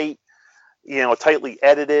was tight, tightly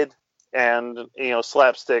edited, and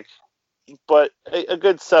slapstick. But a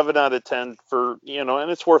good 7 out of 10 for,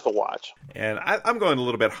 and it's worth a watch. And I'm going a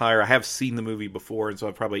little bit higher. I have seen the movie before, and so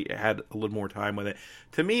I've probably had a little more time with it.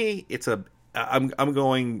 To me, I'm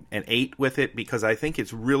going an 8 with it, because I think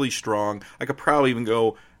it's really strong. I could probably even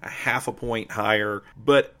go a half a point higher.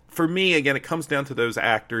 But for me, again, it comes down to those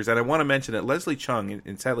actors. And I want to mention that Leslie Chung,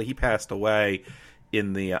 and sadly he passed away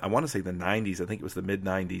in the, I want to say the 90s. I think it was the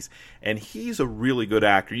mid-90s. And he's a really good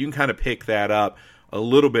actor. You can kind of pick that up a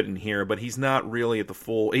little bit in here, but he's not really at the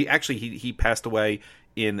full. He passed away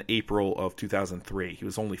in April of 2003. He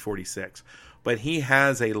was only 46. But he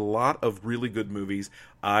has a lot of really good movies.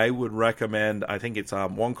 I would recommend, I think it's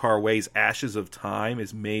Wong Kar-wai's Ashes of Time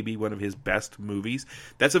is maybe one of his best movies.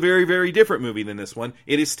 That's a very, very different movie than this one.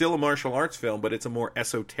 It is still a martial arts film, but it's a more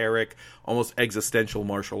esoteric, almost existential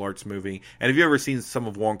martial arts movie. And if you've ever seen some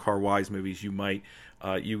of Wong Kar-wai's movies, you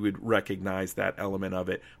would recognize that element of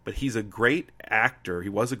it. But he's a great actor. He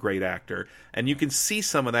was a great actor. And you can see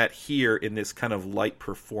some of that here in this kind of light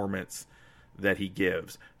performance that he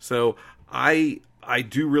gives. So I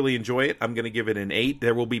do really enjoy it. I'm going to give it an 8.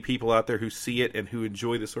 There will be people out there who see it and who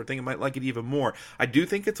enjoy this sort of thing and might like it even more. I do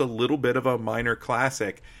think it's a little bit of a minor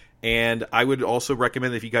classic. And I would also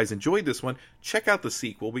recommend that if you guys enjoyed this one, check out the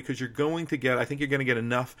sequel, because you're going to get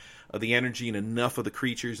enough of the energy and enough of the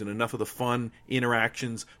creatures and enough of the fun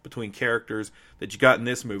interactions between characters that you got in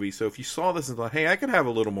this movie. So if you saw this and thought, hey, I could have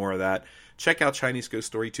a little more of that, check out Chinese Ghost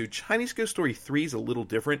Story 2. Chinese Ghost Story 3 is a little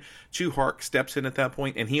different. Chu Hark steps in at that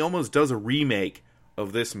point, and he almost does a remake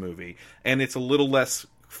of this movie. And it's a little less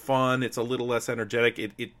fun. It's a little less energetic.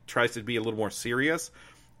 It tries to be a little more serious.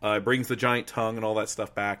 It brings the giant tongue and all that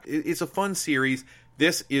stuff back. It's a fun series.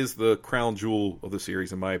 This is the crown jewel of the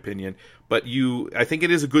series, in my opinion. But I think it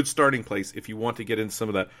is a good starting place if you want to get into some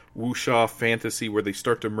of that wuxia fantasy where they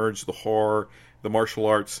start to merge the horror, the martial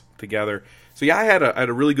arts together. So yeah, I had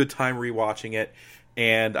a really good time rewatching it.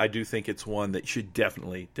 And I do think it's one that you should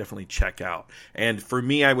definitely check out. And for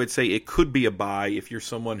me, I would say it could be a buy if you're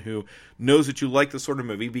someone who knows that you like this sort of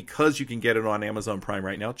movie, because you can get it on Amazon Prime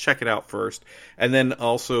right now. Check it out first. And then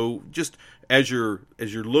also, just as you're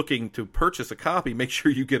looking to purchase a copy, make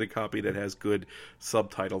sure you get a copy that has good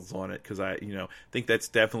subtitles on it, because I think that's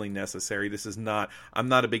definitely necessary. I'm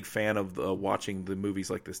not a big fan of watching the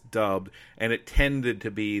movies like this dubbed, and it tended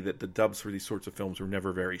to be that the dubs for these sorts of films were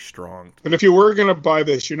never very strong. But if you were going to buy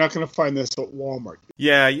this, you're not going to find this at Walmart.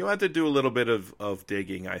 Yeah, you have to do a little bit of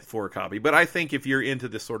digging for a copy. But I think if you're into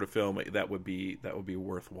this sort of film, that would be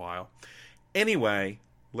worthwhile. Anyway,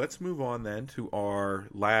 let's move on then to our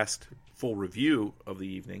last full review of the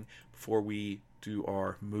evening before we do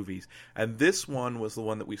our movies. And this one was the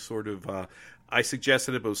one that we sort of I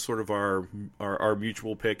suggested it, but it was sort of our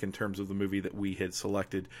mutual pick in terms of the movie that we had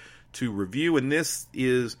selected to review. And this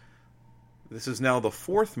is This is now the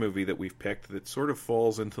fourth movie that we've picked that sort of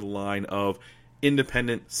falls into the line of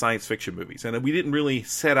independent science fiction movies. And we didn't really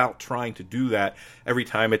set out trying to do that every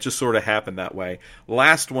time. It just sort of happened that way.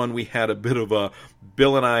 Last one, we had a bit of a...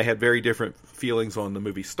 Bill and I had very different feelings on the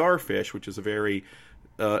movie Starfish, which is a very...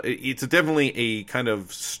 it's definitely a kind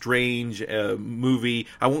of strange movie.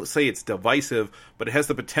 I won't say it's divisive, but it has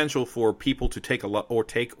the potential for people to take a lot, or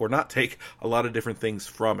not take a lot of different things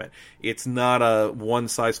from it. It's not a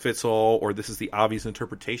one-size-fits-all, or this is the obvious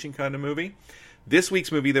interpretation kind of movie. This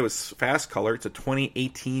week's movie, that was Fast Color. It's a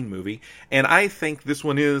 2018 movie, and I think this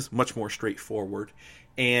one is much more straightforward.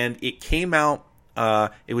 And it came out,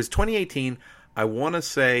 it was 2018. I want to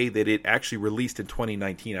say that it actually released in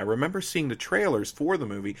 2019. I remember seeing the trailers for the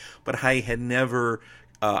movie, but I had never...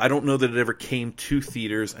 I don't know that it ever came to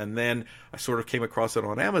theaters, and then I sort of came across it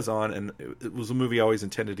on Amazon, and it was a movie I always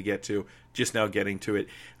intended to get to, just now getting to it.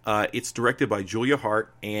 It's directed by Julia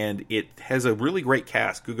Hart, and it has a really great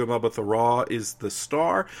cast. Gugu Mbatha-Raw is the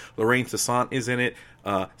star, Lorraine Toussaint is in it,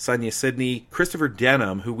 Sonia Sidney, Christopher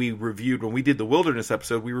Denham, who we reviewed when we did the Wilderness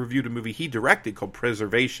episode. We reviewed a movie he directed called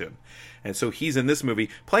Preservation, and so he's in this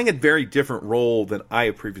movie playing a very different role than I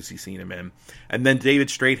have previously seen him in. And then David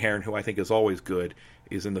Strathairn, who I think is always good,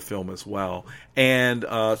 is in the film as well. And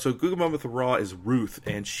so Gugu Mbatha-Raw is Ruth,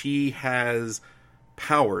 and she has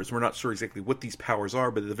powers. We're not sure exactly what these powers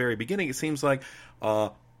are, but at the very beginning it seems like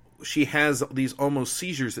she has these almost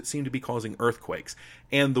seizures that seem to be causing earthquakes.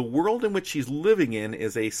 And the world in which she's living in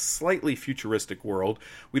is a slightly futuristic world.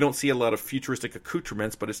 We don't see a lot of futuristic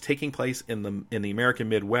accoutrements, but it's taking place in the American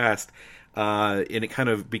Midwest, and it kind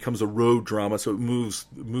of becomes a road drama, so it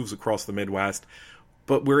moves across the Midwest.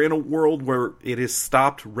 But we're in a world where it has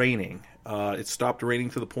stopped raining. It's stopped raining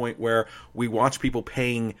to the point where we watch people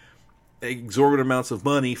paying exorbitant amounts of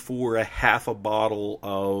money for a half a bottle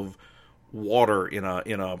of water in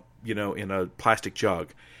a plastic jug.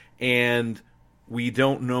 And we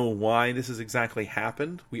don't know why this has exactly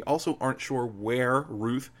happened. We also aren't sure where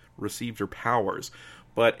Ruth received her powers.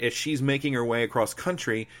 But as she's making her way across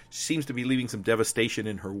country, she seems to be leaving some devastation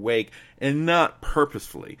in her wake, and not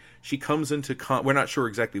purposefully. She comes into... we're not sure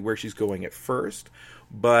exactly where she's going at first,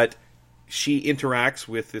 but she interacts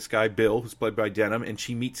with this guy, Bill, who's played by Denham, and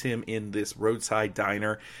she meets him in this roadside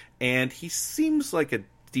diner, and he seems like a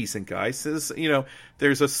decent guy. Says,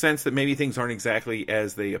 there's a sense that maybe things aren't exactly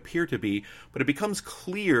as they appear to be, but it becomes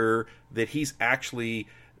clear that he's actually...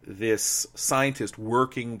 this scientist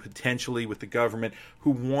working potentially with the government who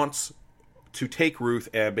wants to take Ruth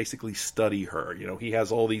and basically study her. He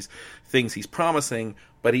has all these things he's promising,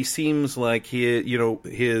 but he seems like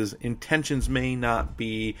his intentions may not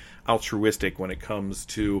be altruistic when it comes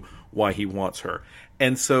to why he wants her.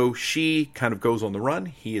 And so she kind of goes on the run.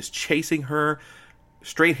 He is chasing her.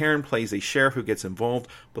 Strathairn plays a sheriff who gets involved,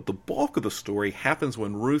 but the bulk of the story happens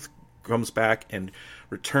when Ruth comes back and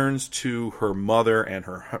returns to her mother and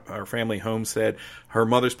her family homestead. Her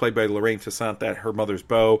mother's played by Lorraine Toussaint, that her mother's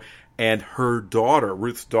Beau, and her daughter,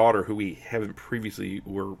 Ruth's daughter, who we haven't previously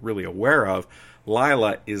were really aware of,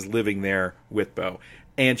 Lila, is living there with Beau.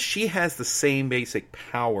 And she has the same basic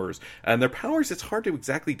powers. And their powers, it's hard to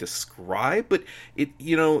exactly describe, but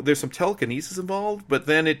there's some telekinesis involved, but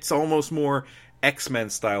then it's almost more X-Men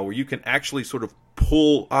style, where you can actually sort of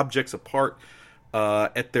pull objects apart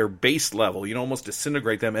at their base level, almost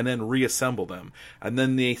disintegrate them and then reassemble them. And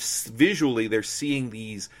then visually they're seeing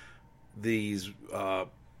these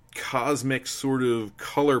cosmic sort of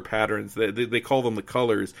color patterns. They call them the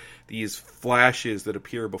colors, these flashes that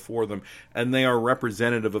appear before them, and they are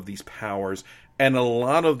representative of these powers. And a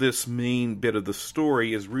lot of this main bit of the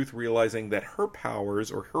story is Ruth realizing that her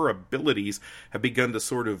powers or her abilities have begun to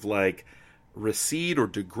sort of like recede or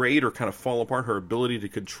degrade or kind of fall apart. Her ability to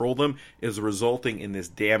control them is resulting in this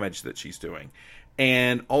damage that she's doing.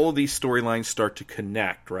 And all of these storylines start to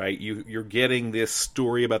connect, right? You're getting this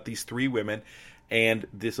story about these three women and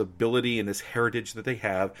this ability and this heritage that they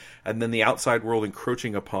have, and then the outside world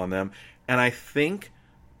encroaching upon them. And I think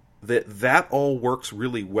that all works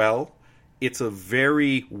really well. It's a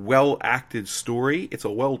very well-acted story. It's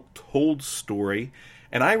a well-told story.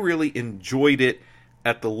 And I really enjoyed it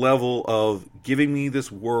at the level of giving me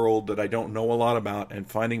this world that I don't know a lot about and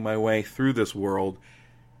finding my way through this world.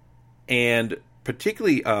 And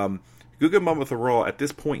particularly, Gugu Mbatha-Raw at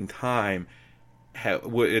this point in time, at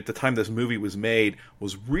the time this movie was made,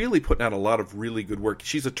 was really putting out a lot of really good work.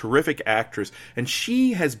 She's a terrific actress, and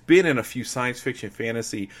she has been in a few science fiction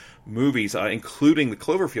fantasy movies, including the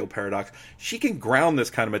Cloverfield Paradox. She can ground this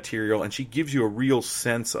kind of material, and she gives you a real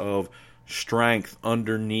sense of strength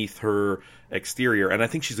underneath her exterior, and I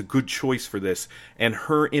think she's a good choice for this. And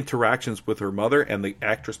her interactions with her mother and the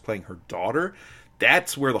actress playing her daughter,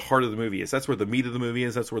 that's where the heart of the movie is. That's where the meat of the movie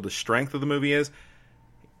is. That's where the strength of the movie is.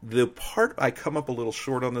 The part I come up a little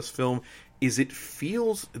short on this film is it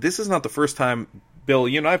feels... This is not the first time, Bill,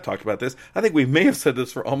 you and I have talked about this. I think we may have said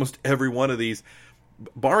this for almost every one of these,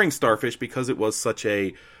 barring Starfish, because it was such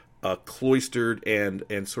a cloistered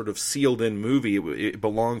and sort of sealed-in movie. It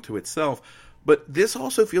belonged to itself. But this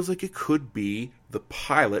also feels like it could be the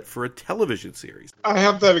pilot for a television series. I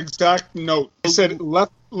have that exact note. It said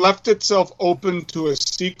left itself open to a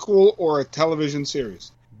sequel or a television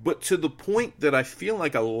series. But to the point that I feel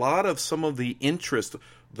like a lot of some of the interest,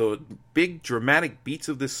 the big dramatic beats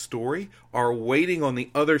of this story, are waiting on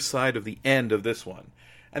the other side of the end of this one.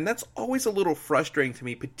 And that's always a little frustrating to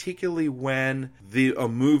me, particularly when a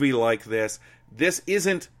movie like this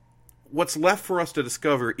isn't, what's left for us to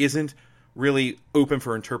discover isn't really open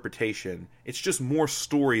for interpretation. It's just more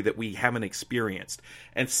story that we haven't experienced.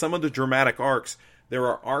 And some of the dramatic arcs, there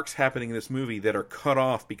are arcs happening in this movie that are cut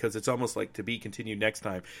off because it's almost like to be continued next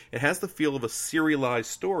time. It has the feel of a serialized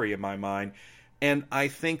story in my mind. And I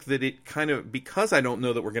think that it kind of, because I don't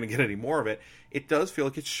know that we're going to get any more of it, it does feel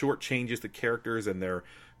like it shortchanges the characters and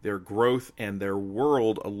their growth and their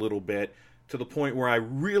world a little bit, to the point where I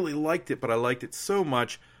really liked it, but I liked it so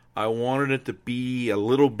much I wanted it to be a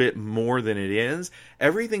little bit more than it is.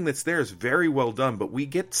 Everything that's there is very well done, but we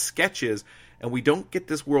get sketches and we don't get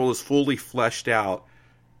this world as fully fleshed out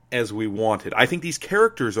as we wanted. I think these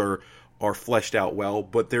characters are fleshed out well,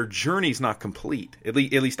 but their journey's not complete. At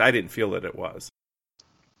least I didn't feel that it was.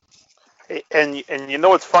 And you know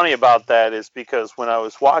what's funny about that is because when I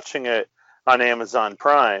was watching it on Amazon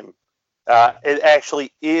Prime, it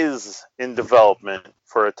actually is in development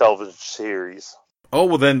for a television series. Oh,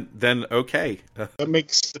 well then okay. That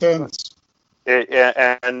makes sense.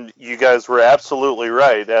 And you guys were absolutely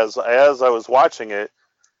right. As I was watching it,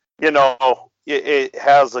 you know, it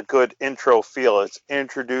has a good intro feel. It's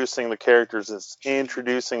introducing the characters. It's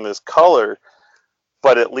introducing this color,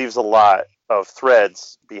 but it leaves a lot of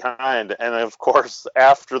threads behind. And of course,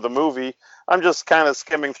 after the movie, I'm just kind of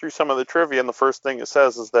skimming through some of the trivia, and the first thing it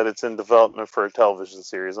says is that it's in development for a television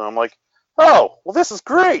series. And I'm like, oh, well, this is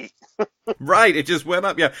great. Right, it just went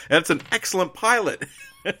up. Yeah, that's an excellent pilot.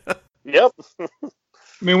 Yep. I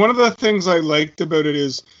mean, one of the things I liked about it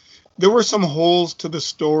is there were some holes to the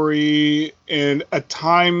story, and at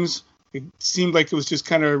times it seemed like it was just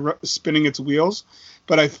kind of spinning its wheels.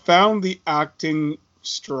 But I found the acting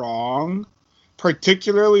strong,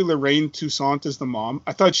 particularly Lorraine Toussaint as the mom.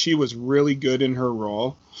 I thought she was really good in her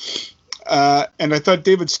role. And I thought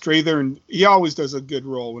David Strathairn, and he always does a good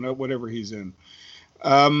role whatever he's in.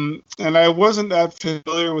 And I wasn't that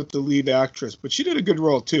familiar with the lead actress, but she did a good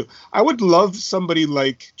role too. I would love somebody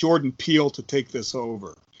like Jordan Peele to take this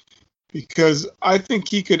over, because I think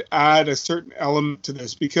he could add a certain element to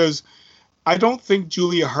this, because I don't think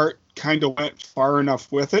Julia Hart kind of went far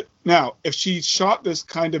enough with it. Now, if she shot this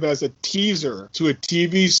kind of as a teaser to a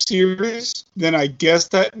TV series, then I guess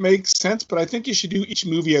that makes sense. But I think you should do each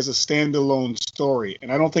movie as a standalone story,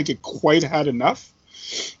 and I don't think it quite had enough.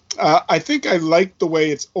 I think I like the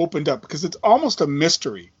way it's opened up, because it's almost a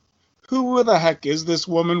mystery. Who the heck is this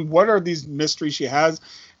woman? What are these mysteries she has?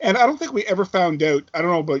 And I don't think we ever found out, I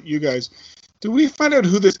don't know about you guys, did we find out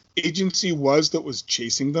who this agency was that was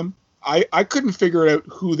chasing them? I couldn't figure out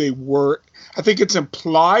who they were. I think it's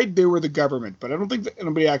implied they were the government, but I don't think that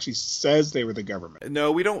anybody actually says they were the government.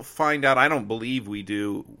 No, we don't find out. I don't believe we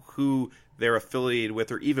do who they're affiliated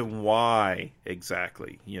with or even why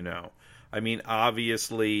exactly, you know. I mean,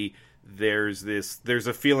 obviously there's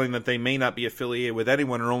a feeling that they may not be affiliated with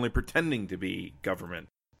anyone or only pretending to be government.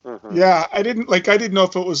 Mm-hmm. Yeah, I didn't know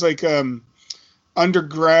if it was like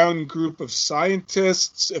underground group of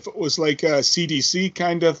scientists, if it was like a CDC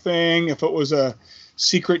kind of thing, if it was a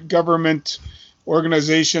secret government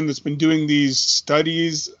organization that's been doing these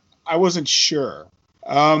studies. I wasn't sure.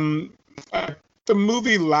 The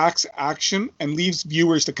movie lacks action and leaves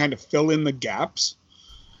viewers to kind of fill in the gaps,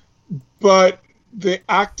 but the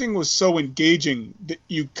acting was so engaging that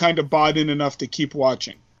you kind of bought in enough to keep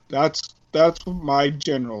watching. That's what my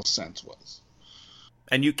general sense was.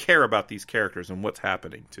 And you care about these characters and what's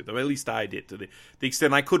happening to them. At least I did, to the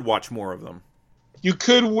extent I could watch more of them. You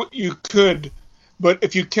could, but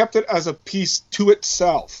if you kept it as a piece to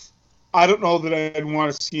itself, I don't know that I'd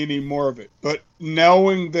want to see any more of it. But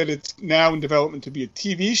knowing that it's now in development to be a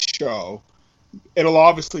TV show, it'll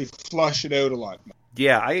obviously flush it out a lot more.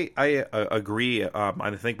 Yeah, I agree.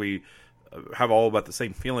 I think we have all about the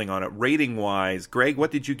same feeling on it. Rating wise, Greg,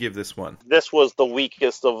 what did you give this one? This was the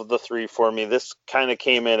weakest of the three for me. This kind of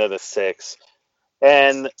came in at a 6.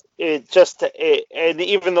 And and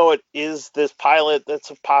even though it is this pilot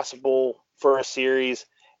that's possible for a series,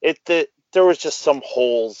 there was just some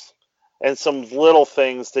holes and some little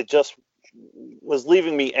things that just was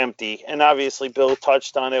leaving me empty. And obviously Bill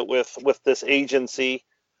touched on it with this agency.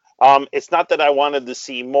 It's not that I wanted to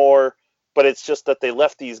see more, but it's just that they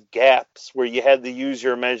left these gaps where you had to use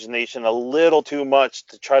your imagination a little too much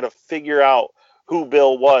to try to figure out who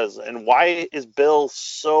Bill was and why is Bill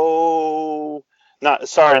so...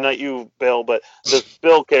 Not you, Bill, but this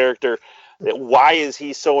Bill character. Why is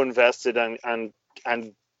he so invested on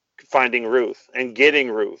finding Ruth and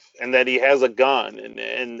getting Ruth, and that he has a gun,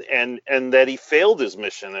 and that he failed his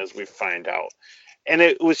mission, as we find out. And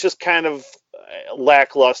it was just kind of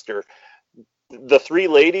lackluster. The three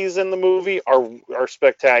ladies in the movie are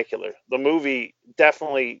spectacular. The movie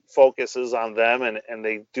definitely focuses on them, and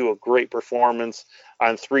they do a great performance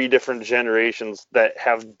on 3 different generations that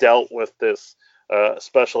have dealt with this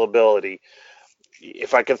special ability.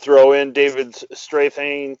 If I could throw in David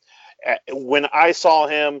Strathairn, when I saw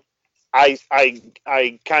him, I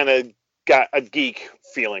kind of got a geek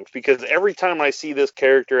feeling, because every time I see this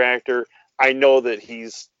character actor, I know that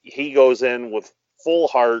he goes in with full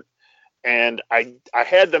heart. And I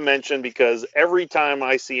had to mention, because every time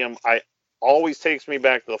I see him, I always takes me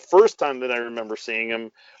back to the first time that I remember seeing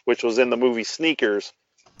him, which was in the movie Sneakers.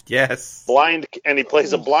 Yes. And he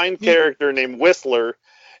plays a blind character named Whistler.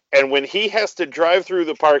 And when he has to drive through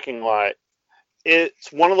the parking lot,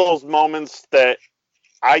 it's one of those moments that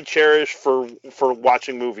I cherish for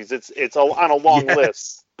watching movies. It's on a long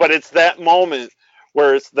list, but it's that moment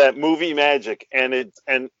where it's that movie magic, and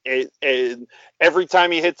every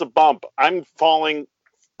time he hits a bump, I'm falling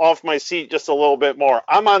off my seat just a little bit more.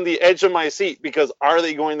 I'm on the edge of my seat, because are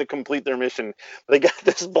they going to complete their mission? They got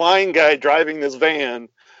this blind guy driving this van,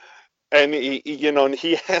 and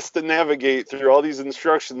he has to navigate through all these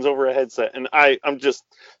instructions over a headset, and I'm just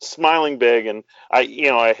smiling big, and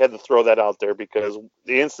I had to throw that out there because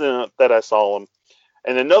the instant that I saw him.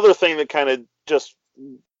 And another thing that kind of just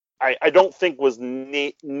I don't think was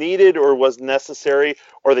needed or was necessary,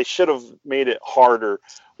 or they should have made it harder,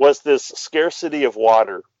 was this scarcity of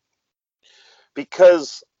water,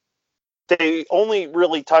 because they only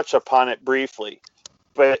really touch upon it briefly.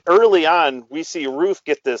 But early on, we see Ruth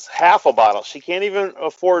get this half a bottle. She can't even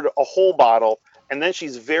afford a whole bottle. And then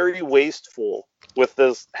she's very wasteful with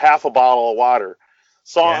this half a bottle of water.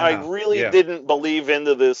 So I really didn't believe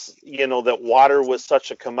into this, that water was such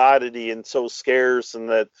a commodity and so scarce, and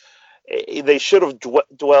that they should have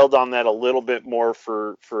dwelled on that a little bit more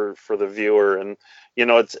for the viewer. And,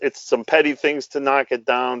 it's some petty things to knock it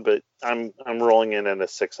down, but I'm rolling in at a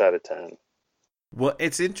 6 out of 10. Well,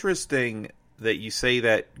 it's interesting that you say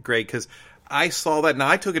that, Greg, because I saw that, and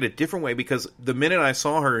I took it a different way, because the minute I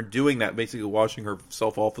saw her doing that, basically washing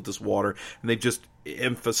herself off with this water, and they've just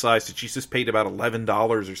emphasized that she's just paid about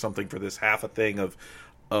 $11 or something for this half a thing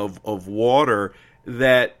of water,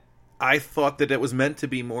 that I thought that it was meant to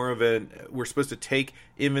be more of we're supposed to take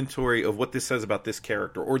inventory of what this says about this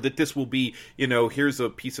character, or that this will be, here's a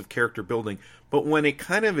piece of character building. But when it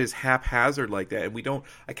kind of is haphazard like that, and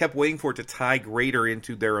I kept waiting for it to tie greater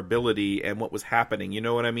into their ability and what was happening, you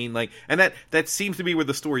know what I mean? And that seems to be where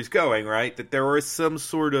the story's going, right? That there is some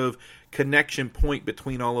sort of connection point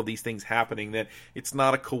between all of these things happening, that it's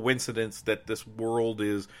not a coincidence that this world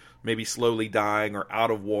is maybe slowly dying or out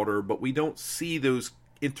of water, but we don't see those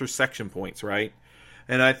intersection points, right?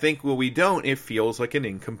 And I think when we don't, it feels like an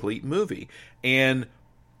incomplete movie. And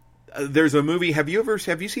there's a movie. Have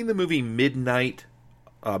you seen the movie Midnight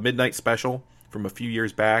Special from a few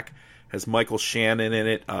years back? Has Michael Shannon in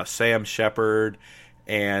it, Sam Shepard,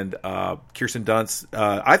 and Kirsten Dunst.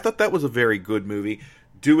 I thought that was a very good movie,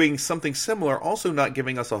 doing something similar, also not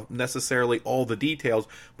giving us necessarily all the details,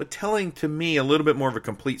 but telling to me a little bit more of a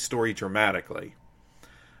complete story dramatically.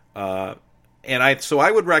 And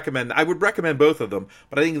I would recommend both of them,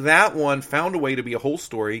 but I think that one found a way to be a whole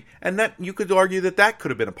story, and that you could argue that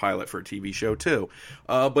could have been a pilot for a TV show too.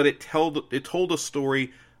 But it told a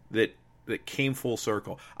story that came full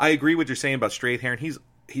circle. I agree with what you're saying about Strathairn.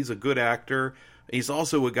 He's a good actor. He's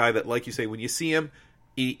also a guy that, like you say, when you see him,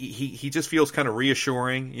 he just feels kind of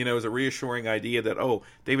reassuring. It's a reassuring idea that, oh,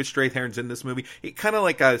 David Strathairn's in this movie. It kind of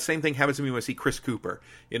like the same thing happens to me when I see Chris Cooper.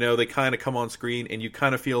 They kind of come on screen, and you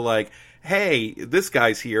kind of feel like, hey, this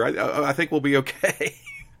guy's here. I think we'll be okay.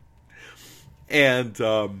 And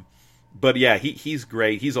but yeah, he's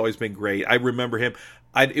great. He's always been great. I remember him.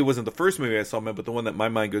 it wasn't the first movie I saw him in, but the one that my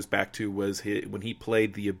mind goes back to was when he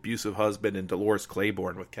played the abusive husband in Dolores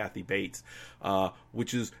Claiborne with Kathy Bates,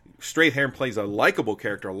 which is Strathairn plays a likable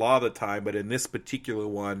character a lot of the time, but in this particular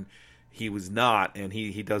one, he was not, and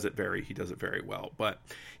he does it very well. But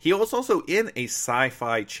he was also in a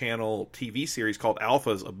Sci-Fi Channel TV series called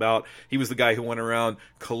Alphas he was the guy who went around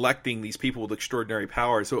collecting these people with extraordinary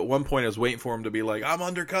powers. So at one point I was waiting for him to be like, I'm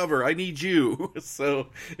undercover, I need you. So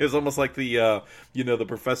it was almost like the the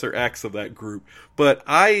Professor X of that group. But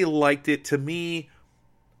I liked it. To me,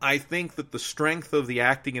 I think that the strength of the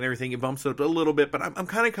acting and everything, it bumps it up a little bit, but I'm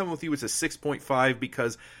kind of coming with you as a 6.5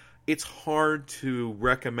 because it's hard to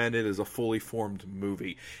recommend it as a fully formed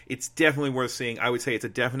movie. It's definitely worth seeing. I would say it's a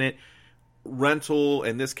definite rental.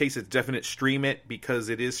 In this case, it's definite stream it because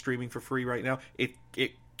it is streaming for free right now. It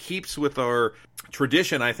keeps with our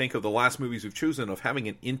tradition, I think, of the last movies we've chosen of having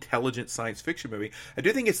an intelligent science fiction movie. I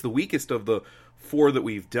do think it's the weakest of the 4 that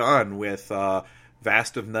we've done with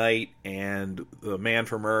Vast of Night and The Man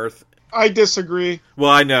from Earth. I disagree.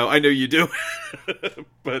 Well, I know you do.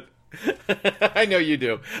 But I know you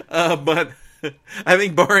do. But I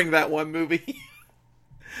think barring that one movie.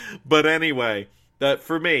 But anyway, that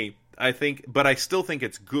for me, I think, but I still think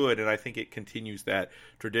it's good, and I think it continues that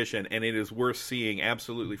tradition, and it is worth seeing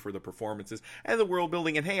absolutely for the performances and the world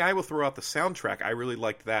building. And hey, I will throw out the soundtrack. I really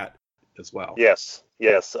liked that as well. Yes,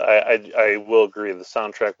 I will agree. The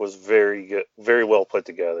soundtrack was very good, very well put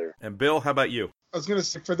together. And Bill, how about you? I was going to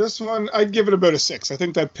say, for this one, I'd give it about a 6. I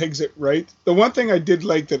think that pegs it right. The one thing I did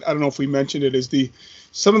like that, I don't know if we mentioned it, is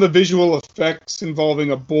some of the visual effects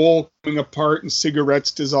involving a bowl coming apart and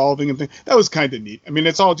cigarettes dissolving and things. That was kind of neat. I mean,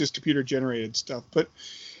 it's all just computer-generated stuff, but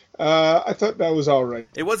I thought that was all right.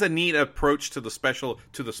 It was a neat approach to the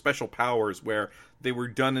special powers where they were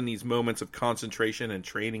done in these moments of concentration and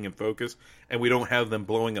training and focus, and we don't have them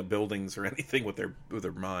blowing up buildings or anything with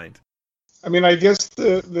their mind. I mean, I guess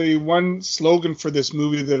the one slogan for this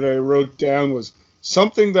movie that I wrote down was,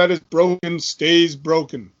 something that is broken stays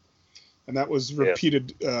broken. And that was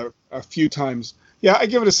repeated a few times. Yeah, I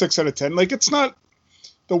give it a 6 out of 10. Like, it's not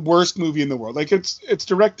the worst movie in the world. Like, it's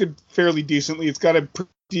directed fairly decently. It's got a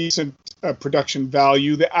decent production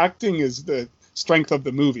value. The acting is the strength of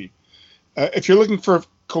the movie. If you're looking for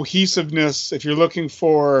cohesiveness, if you're looking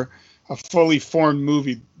for a fully formed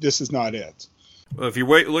movie, this is not it. Well, if you're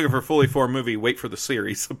looking for a fully formed movie, wait for the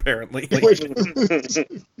series, apparently.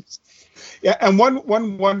 Yeah, and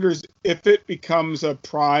one wonders if it becomes a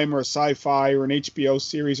Prime or a Sci-Fi or an HBO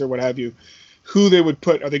series or what have you, who they would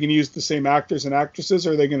put. Are they going to use the same actors and actresses,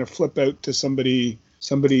 or are they going to flip out to somebody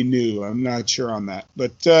new? I'm not sure on that.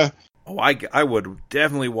 But I would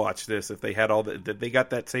definitely watch this if they had they got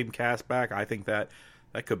that same cast back. I think that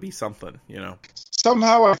could be something,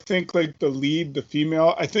 Somehow I think like the lead, the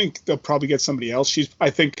female, I think they'll probably get somebody else. She's,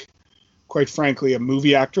 I think, quite frankly, a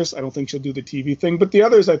movie actress. I don't think she'll do the TV thing, but the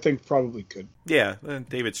others I think probably could. Yeah,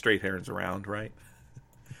 David Strathairn's around, right?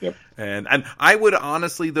 Yep. And I would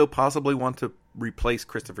honestly, though, possibly want to replace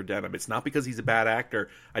Christopher Denham. It's not because he's a bad actor.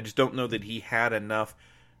 I just don't know that he had enough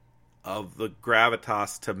of the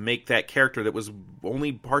gravitas to make that character that was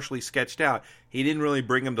only partially sketched out. He didn't really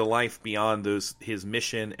bring him to life beyond his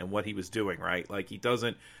mission and what he was doing, right? Like, he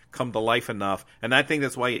doesn't come to life enough. And I think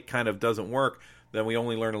that's why it kind of doesn't work. Then we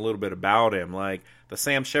only learn a little bit about him. Like, the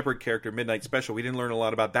Sam Shepard character, Midnight Special, we didn't learn a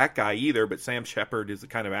lot about that guy either, but Sam Shepard is the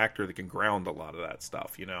kind of actor that can ground a lot of that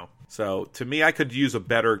stuff, So, to me, I could use a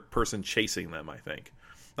better person chasing them, I think.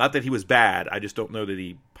 Not that he was bad, I just don't know that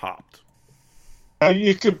he popped.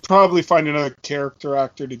 You could probably find another character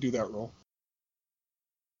actor to do that role.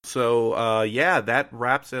 So, that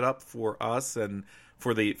wraps it up for us and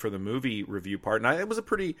for the movie review part. And it was a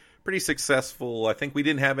pretty successful. I think we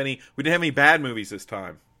didn't have any bad movies this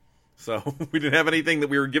time. So we didn't have anything that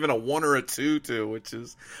we were given a 1 or a 2 to, which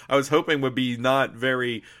is I was hoping would be not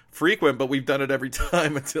very frequent, but we've done it every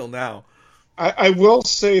time until now. I will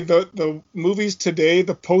say the movies today,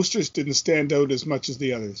 the posters didn't stand out as much as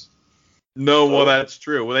the others. No, well, that's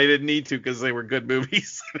true. Well, they didn't need to because they were good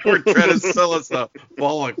movies. They were trying to sell us a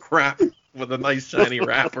ball of crap with a nice shiny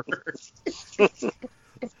wrapper.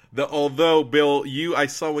 Although, Bill, I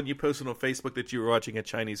saw when you posted on Facebook that you were watching a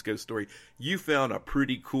Chinese ghost story, you found a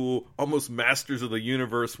pretty cool, almost Masters of the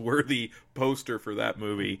Universe worthy poster for that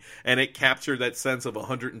movie, and it captured that sense of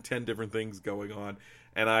 110 different things going on.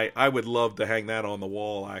 And I would love to hang that on the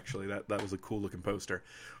wall. Actually, that was a cool looking poster.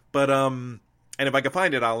 But and if I can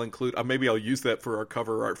find it, I'll include. Maybe I'll use that for our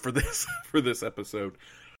cover art for this episode.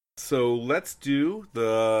 So let's do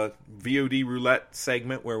the VOD roulette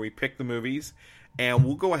segment where we pick the movies, and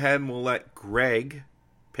we'll go ahead and we'll let Greg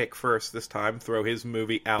pick first this time. Throw his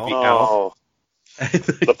movie out. Oh,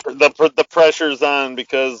 the pressure's on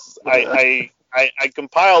because I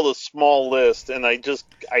compiled a small list and I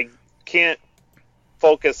can't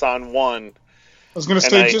focus on one. I was going to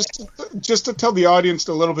say, just to tell the audience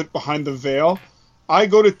a little bit behind the veil, I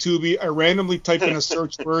go to Tubi, I randomly type in a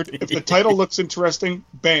search word. If the title looks interesting,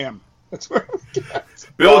 bam. That's where we get.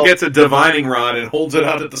 Bill gets a divining rod and holds it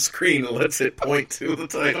out at the screen and lets it point to the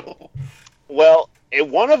title. Well,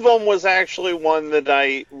 one of them was actually one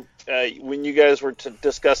that when you guys were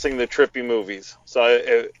discussing the trippy movies.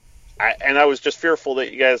 So I was just fearful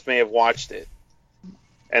that you guys may have watched it.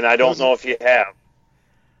 And I don't know if you have.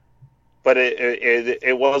 But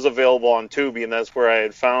it was available on Tubi, and that's where I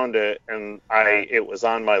had found it, and it was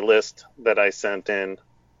on my list that I sent in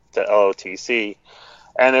to LOTC,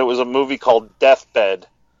 and it was a movie called Deathbed,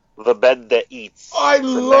 The Bed That Eats. I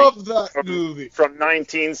love that movie. From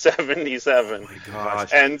 1977. Oh my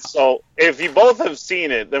gosh. And so, if you both have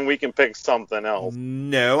seen it, then we can pick something else.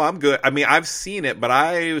 No, I'm good. I mean, I've seen it, but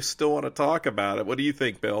I still want to talk about it. What do you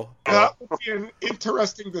think, Bill? That would be an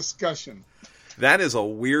interesting discussion. That is a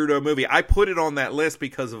weirdo movie. I put it on that list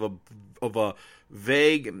because of a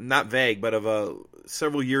vague, not vague, but of a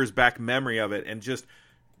several years back memory of it, and just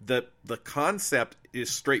the concept is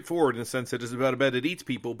straightforward in the sense that it's about a bed that eats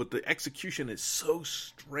people, but the execution is so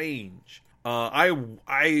strange. I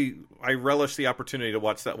relish the opportunity to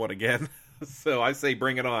watch that one again, so I say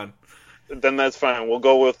bring it on. Then that's fine. We'll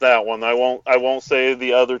go with that one. I won't say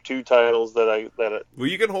the other two titles that. Well,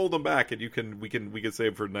 you can hold them back, and we can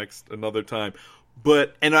save for another time.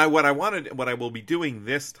 But what I will be doing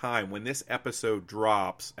this time when this episode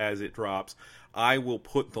drops, as it drops, I will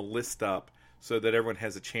put the list up so that everyone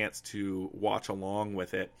has a chance to watch along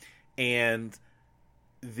with it. And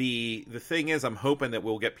the thing is, I'm hoping that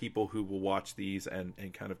we'll get people who will watch these and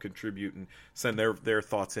kind of contribute and send their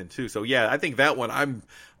thoughts in too. So yeah, I think that one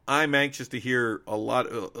I'm anxious to hear a lot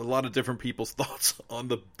of different people's thoughts on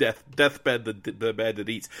the deathbed, the bed that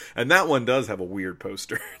eats. And that one does have a weird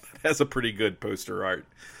poster. It has a pretty good poster art.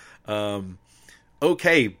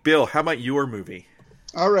 Okay, Bill, how about your movie?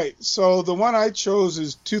 All right, so the one I chose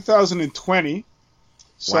is 2020.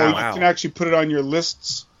 So you can actually put it on your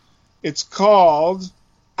lists. It's called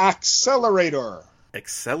Accelerator.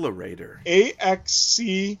 Accelerator.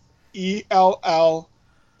 AXCELLER.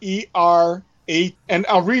 And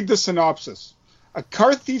I'll read the synopsis. A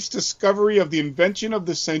car thief's discovery of the invention of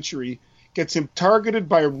the century gets him targeted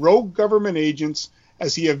by rogue government agents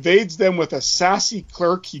as he evades them with a sassy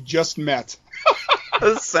clerk he just met.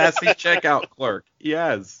 A sassy checkout clerk.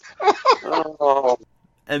 Yes.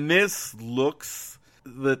 And this looks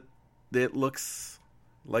like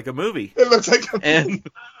a movie. It looks like a movie.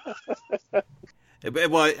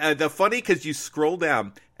 Well, the funny because you scroll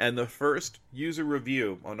down and the first user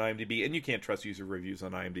review on IMDb, and you can't trust user reviews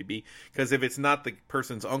on IMDb because if it's not the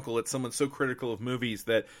person's uncle, it's someone so critical of movies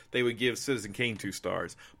that they would give Citizen Kane 2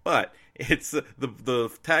 stars. But it's the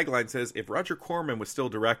tagline says if Roger Corman was still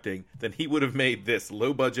directing, then he would have made this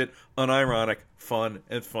low budget, unironic, fun,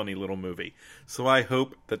 and funny little movie. So I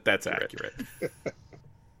hope that that's accurate.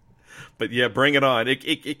 But yeah, bring it on.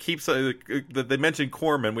 It keeps. They mentioned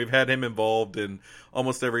Corman. We've had him involved in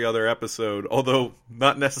almost every other episode, although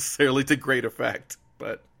not necessarily to great effect.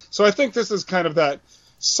 But so I think this is kind of that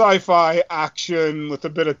sci-fi action with a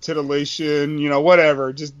bit of titillation.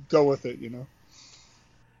 Whatever. Just go with it.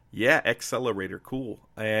 Yeah, Accelerator, cool.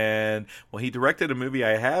 And well, he directed a movie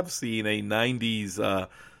I have seen, a '90s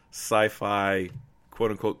sci-fi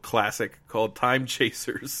quote-unquote classic called Time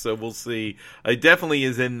Chasers, so we'll see. It definitely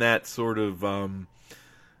is in that sort of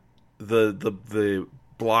the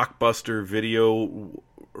Blockbuster video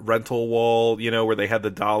rental wall, where they had the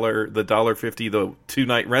 $1.50, the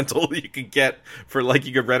 2-night rental you could get for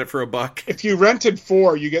you could rent it for $1. If you rented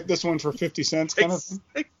 4, you get this one for 50 cents kind of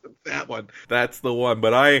thing. That one. That's the one.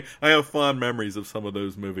 But I have fond memories of some of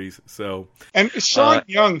those movies. So and Sean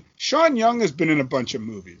Young has been in a bunch of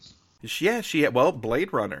movies. Yeah,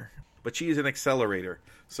 Blade Runner, but she's an accelerator,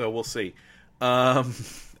 so we'll see.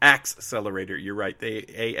 Accelerator, you're right,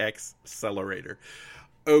 the Accelerator.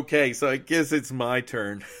 Okay, so I guess it's my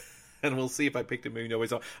turn, and we'll see if I picked a movie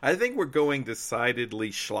nobody's on. I think we're going decidedly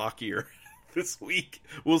schlockier this week.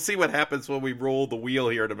 We'll see what happens when we roll the wheel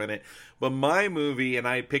here in a minute. But my movie, and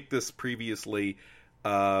I picked this previously.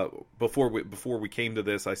 Before we came to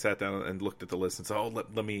this, I sat down and looked at the list and said,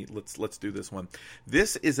 let's do this one.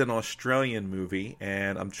 This is an Australian movie,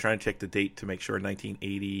 and I'm trying to check the date to make sure.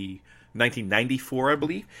 1994, I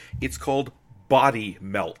believe. It's called Body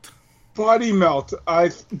Melt. Body Melt. I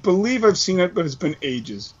believe I've seen it, but it's been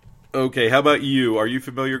ages. Okay, how about you? Are you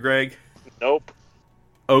familiar, Greg? Nope.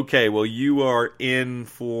 Okay, well, you are in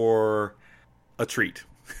for a treat.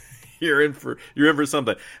 You're in for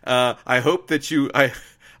something. I hope that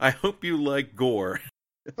I hope you like gore.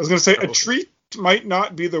 I was going to say a treat might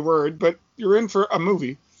not be the word, but you're in for a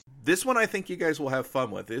movie. This one I think you guys will have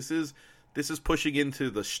fun with. This is pushing into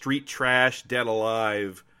the street trash, Dead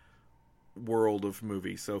Alive world of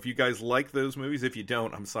movies. So if you guys like those movies, if you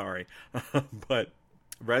don't, I'm sorry. But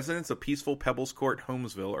residents of peaceful Pebbles Court,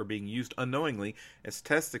 Holmesville are being used unknowingly as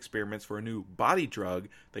test experiments for a new body drug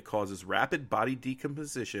that causes rapid body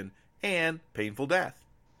decomposition and painful death.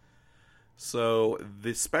 So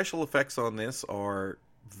the special effects on this are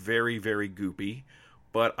very, very goopy,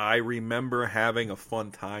 but I remember having a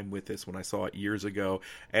fun time with this when I saw it years ago,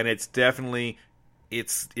 and it's definitely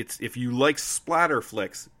it's if you like splatter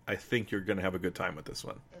flicks, I think you're going to have a good time with this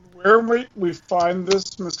one. And where might we find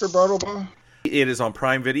this, Mr. Bartlebaugh? It is on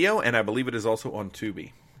Prime Video, and I believe it is also on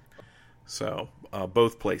Tubi. So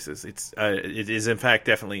both places. It is in fact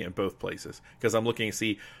definitely in both places, because I'm looking to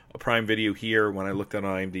see a Prime Video here when I looked at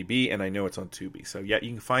IMDb, and I know it's on Tubi. So yeah, you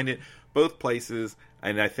can find it both places,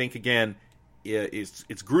 and I think again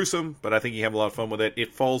it's gruesome, but I think you have a lot of fun with it.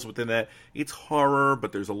 It falls within that. It's horror,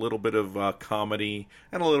 but there's a little bit of comedy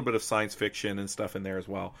and a little bit of science fiction and stuff in there as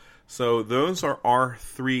well. So those are our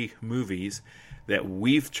 3 movies that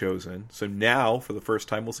we've chosen. So now, for the first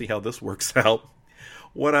time, we'll see how this works out.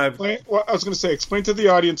 I was going to say, explain to the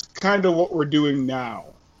audience kind of what we're doing now.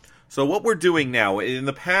 So what we're doing now, in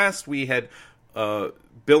the past, we had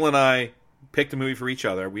Bill and I picked a movie for each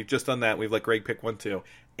other. We've just done that. We've let Greg pick one too.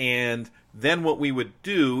 And then what we would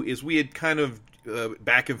do is we had kind of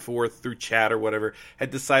back and forth through chat or whatever, had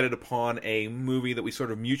decided upon a movie that we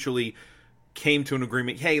sort of mutually came to an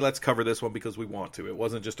agreement, hey, let's cover this one because we want to. It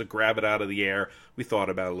wasn't just to grab it out of the air. We thought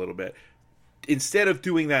about it a little bit. Instead of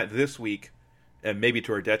doing that this week, and maybe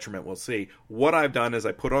to our detriment, we'll see, what I've done is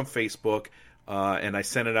I put on Facebook, and I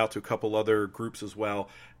sent it out to a couple other groups as well,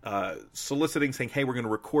 soliciting, saying, hey, we're going to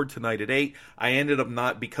record tonight at 8. I ended up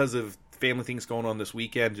not, because of family things going on this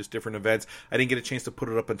weekend, just different events, I didn't get a chance to put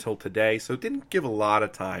it up until today, so it didn't give a lot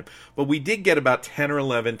of time. But we did get about 10 or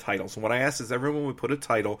 11 titles. And what I asked is everyone would put a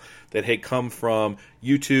title that had come from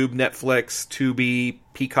YouTube, Netflix, Tubi,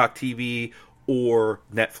 Peacock TV, or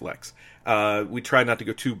Netflix. We try not to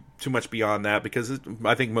go too much beyond that, because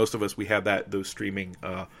I think most of us, we have those streaming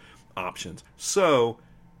options. So,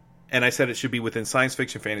 and I said it should be within science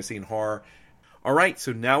fiction, fantasy, and horror. All right,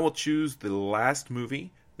 so now we'll choose the last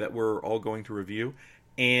movie that we're all going to review,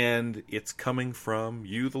 and it's coming from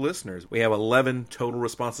you, the listeners. We have 11 total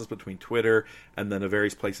responses between Twitter and then the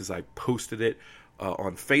various places I posted it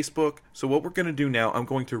on Facebook. So what we're going to do now, I'm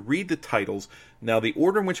going to read the titles. Now, the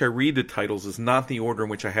order in which I read the titles is not the order in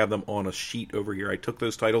which I have them on a sheet over here. I took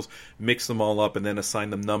those titles, mixed them all up, and then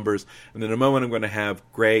assigned them numbers. And in a moment, I'm going to have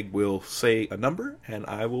Greg will say a number, and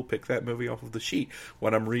I will pick that movie off of the sheet.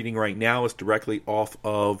 What I'm reading right now is directly off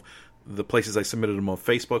of the places I submitted them on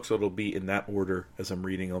Facebook, so it'll be in that order as I'm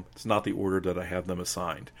reading them. It's not the order that I have them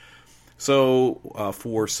assigned. So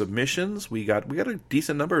for submissions, we got a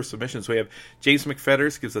decent number of submissions. We have James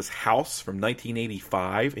McFetters gives us House from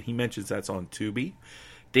 1985, and he mentions that's on Tubi.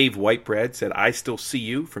 Dave Whitebread said I Still See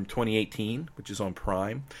You from 2018, which is on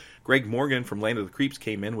Prime. Greg Morgan from Land of the Creeps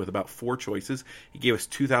came in with about 4 choices. He gave us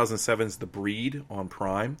 2007's The Breed on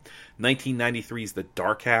Prime, 1993's The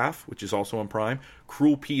Dark Half, which is also on Prime,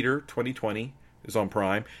 Cruel Peter 2020 is on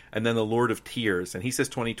Prime, and then The Lord of Tears, and he says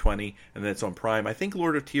 2020, and then it's on Prime. I think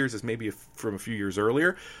Lord of Tears is maybe from a few years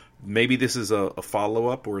earlier. Maybe this is a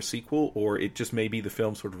follow-up or a sequel, or it just may be the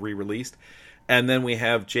film sort of re-released. And then we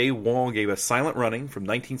have Jay Wong gave us Silent Running from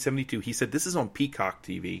 1972. He said this is on Peacock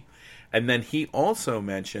TV. And then he also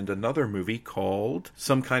mentioned another movie called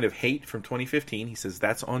Some Kind of Hate from 2015. He says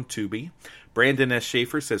that's on Tubi. Brandon S.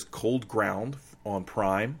 Schaefer says Cold Ground on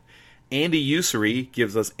Prime. Andy Ussery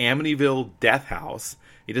gives us Amityville Death House.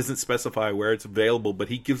 He doesn't specify where it's available, but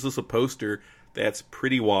he gives us a poster that's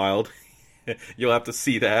pretty wild. You'll have to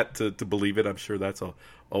see that to believe it. I'm sure that's a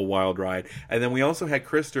wild ride. And then we also had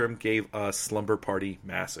Chris Durham gave us Slumber Party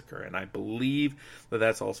Massacre, and I believe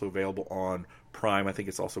that's also available on Prime. I think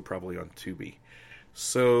it's also probably on Tubi.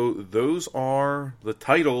 So those are the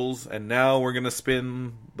titles, and now we're going to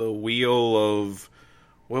spin the wheel of...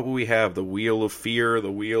 What will we have? The Wheel of Fear, the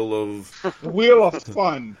Wheel of... The Wheel of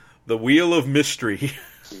Fun. The Wheel of Mystery.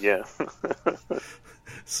 Yeah.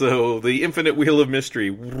 So, the Infinite Wheel of Mystery.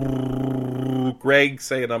 Greg,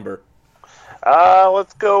 say a number.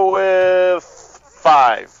 Let's go with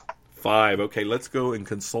 5. 5. Okay, let's go and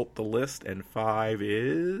consult the list, and 5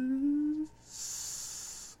 is...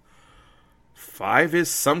 5 is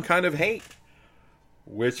Some Kind of Hate,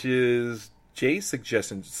 which is... Jay's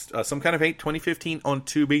suggestion, Some Kind of Hate, 2015 on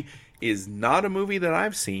Tubi. is not a movie that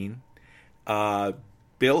I've seen.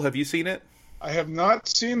 Bill, have you seen it? I have not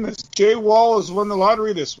seen this. Jay Wall has won the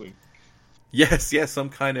lottery this week. Yes, Some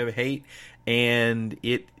Kind of Hate. And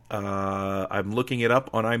it, I'm looking it up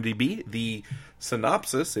on IMDb. The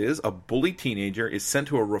synopsis is a bullied teenager is sent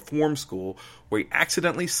to a reform school where he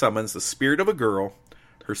accidentally summons the spirit of a girl,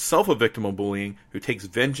 herself a victim of bullying, who takes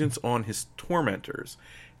vengeance on his tormentors.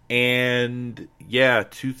 And,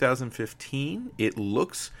 2015. It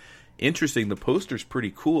looks interesting. The poster's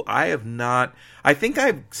pretty cool. I think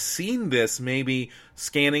I've seen this maybe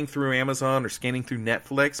scanning through Amazon or scanning through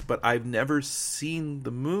Netflix, but I've never seen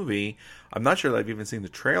the movie. I'm not sure that I've even seen the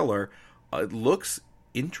trailer. It looks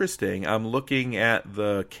interesting. I'm looking at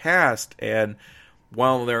the cast, and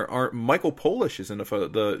while there aren't, Michael Polish is in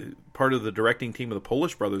the part of the directing team of the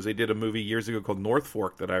Polish brothers. They did a movie years ago called North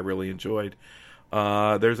Fork that I really enjoyed.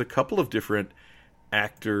 There's a couple of different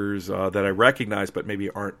actors that I recognize, but maybe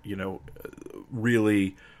aren't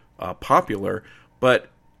really popular. But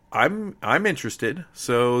I'm interested,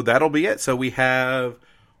 so that'll be it. So we have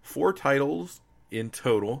 4 titles in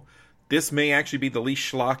total. This may actually be the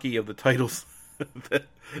least schlocky of the titles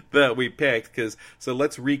that we picked. So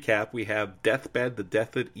let's recap. We have Deathbed, the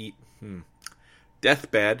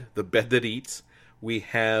Bed That Eats. We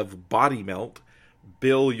have Body Melt.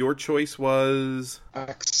 Bill, your choice was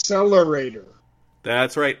Accelerator.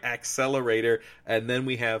 That's right, Accelerator. And then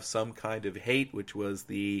we have Some Kind of Hate, which was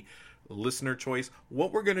the listener choice.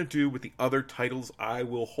 What we're going to do with the other titles, I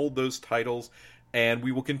will hold those titles, and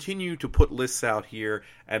we will continue to put lists out here,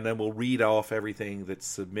 and then we'll read off everything that's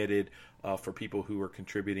submitted for people who are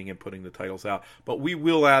contributing and putting the titles out. But we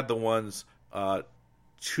will add the ones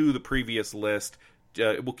to the previous list.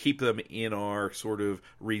 We'll keep them in our sort of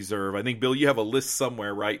reserve. I think, Bill, you have a list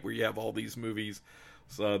somewhere, right, where you have all these movies.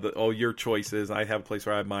 So all your choices. I have a place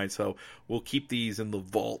where I have mine. So we'll keep these in the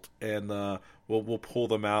vault, and we'll pull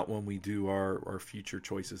them out when we do our future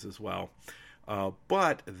choices as well.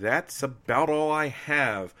 But that's about all I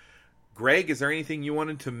have. Greg, is there anything you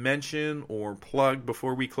wanted to mention or plug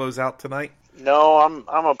before we close out tonight? No,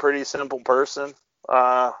 I'm a pretty simple person.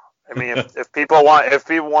 I mean, if people want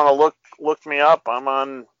to look me up, I'm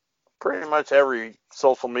on pretty much every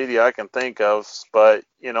social media I can think of. But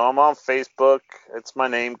I'm on Facebook. It's my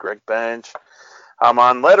name, Greg Bench. I'm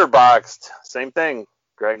on Letterboxd. Same thing,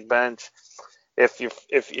 Greg Bench. If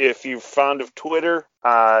you're fond of Twitter,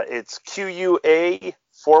 it's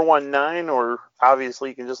QUA419, or obviously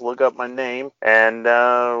you can just look up my name. And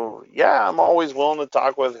I'm always willing to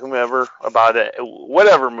talk with whomever about it,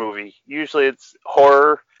 whatever movie. Usually it's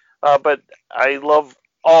horror, but I love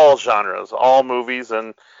all genres, all movies,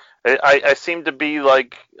 and I seem to be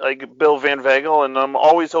like Bill Van Vagel, and I'm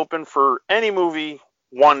always open for any movie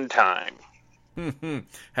one time.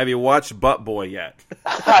 Have you watched Butt Boy yet?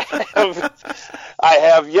 I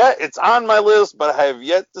have yet. It's on my list, but I have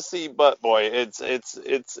yet to see Butt Boy. It's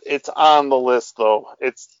on the list though.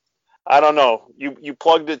 I don't know. You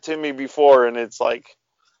plugged it to me before, and it's like,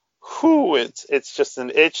 it's just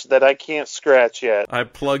an itch that I can't scratch yet. I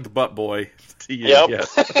plugged Butt Boy to you. Yep.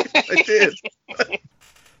 Yes, I did.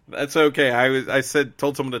 That's okay. I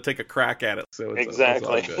told someone to take a crack at it. So it's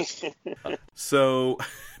exactly. It's all good. So,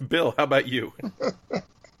 Bill, how about you?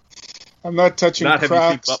 I'm not touching cracks. Not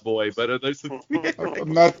having seen Butt Boy, but there's.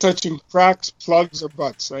 I'm not touching cracks, plugs, or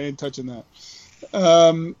butts. I ain't touching that.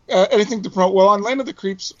 Anything to promote? Well, on Land of the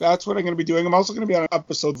Creeps, that's what I'm going to be doing. I'm also going to be on an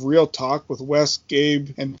episode of Real Talk with Wes, Gabe,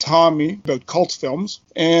 and Tommy about cult films.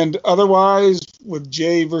 And otherwise, with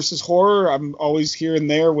Jay versus Horror, I'm always here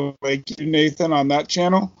and there with Nathan on that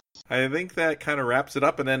channel. I think that kind of wraps it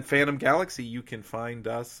up. And then Phantom Galaxy, you can find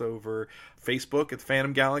us over Facebook at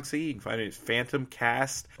Phantom Galaxy. You can find it as Phantom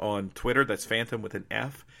Cast on Twitter. That's Phantom with an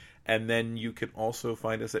F. And then you can also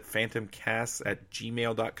find us at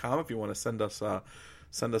phantomcast@gmail.com if you want to send us a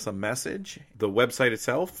message. The website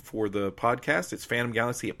itself for the podcast, it's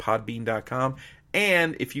phantomgalaxy@podbean.com.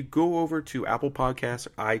 And if you go over to Apple Podcasts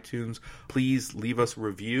or iTunes, please leave us a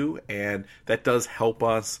review, and that does help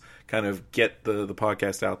us kind of get the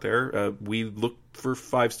podcast out there. We look for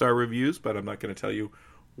 5-star reviews, but I'm not going to tell you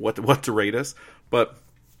what to rate us. But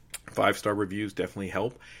 5-star reviews definitely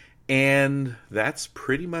help. And that's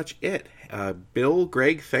pretty much it. Bill,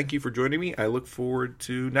 Greg, thank you for joining me. I look forward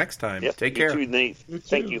to next time. Yep, Take care. You too, Nate.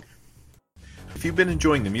 Thank you. If you've been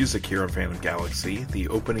enjoying the music here on Phantom Galaxy, the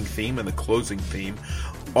opening theme and the closing theme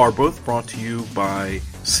are both brought to you by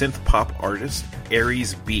synth pop artist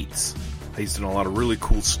Aries Beats. He's done a lot of really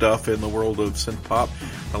cool stuff in the world of synth pop,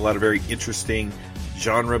 a lot of very interesting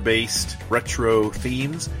genre-based retro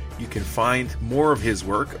themes. You can find more of his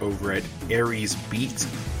work over at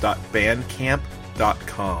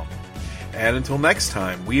ariesbeats.bandcamp.com. And until next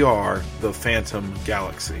time, we are the Phantom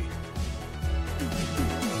Galaxy.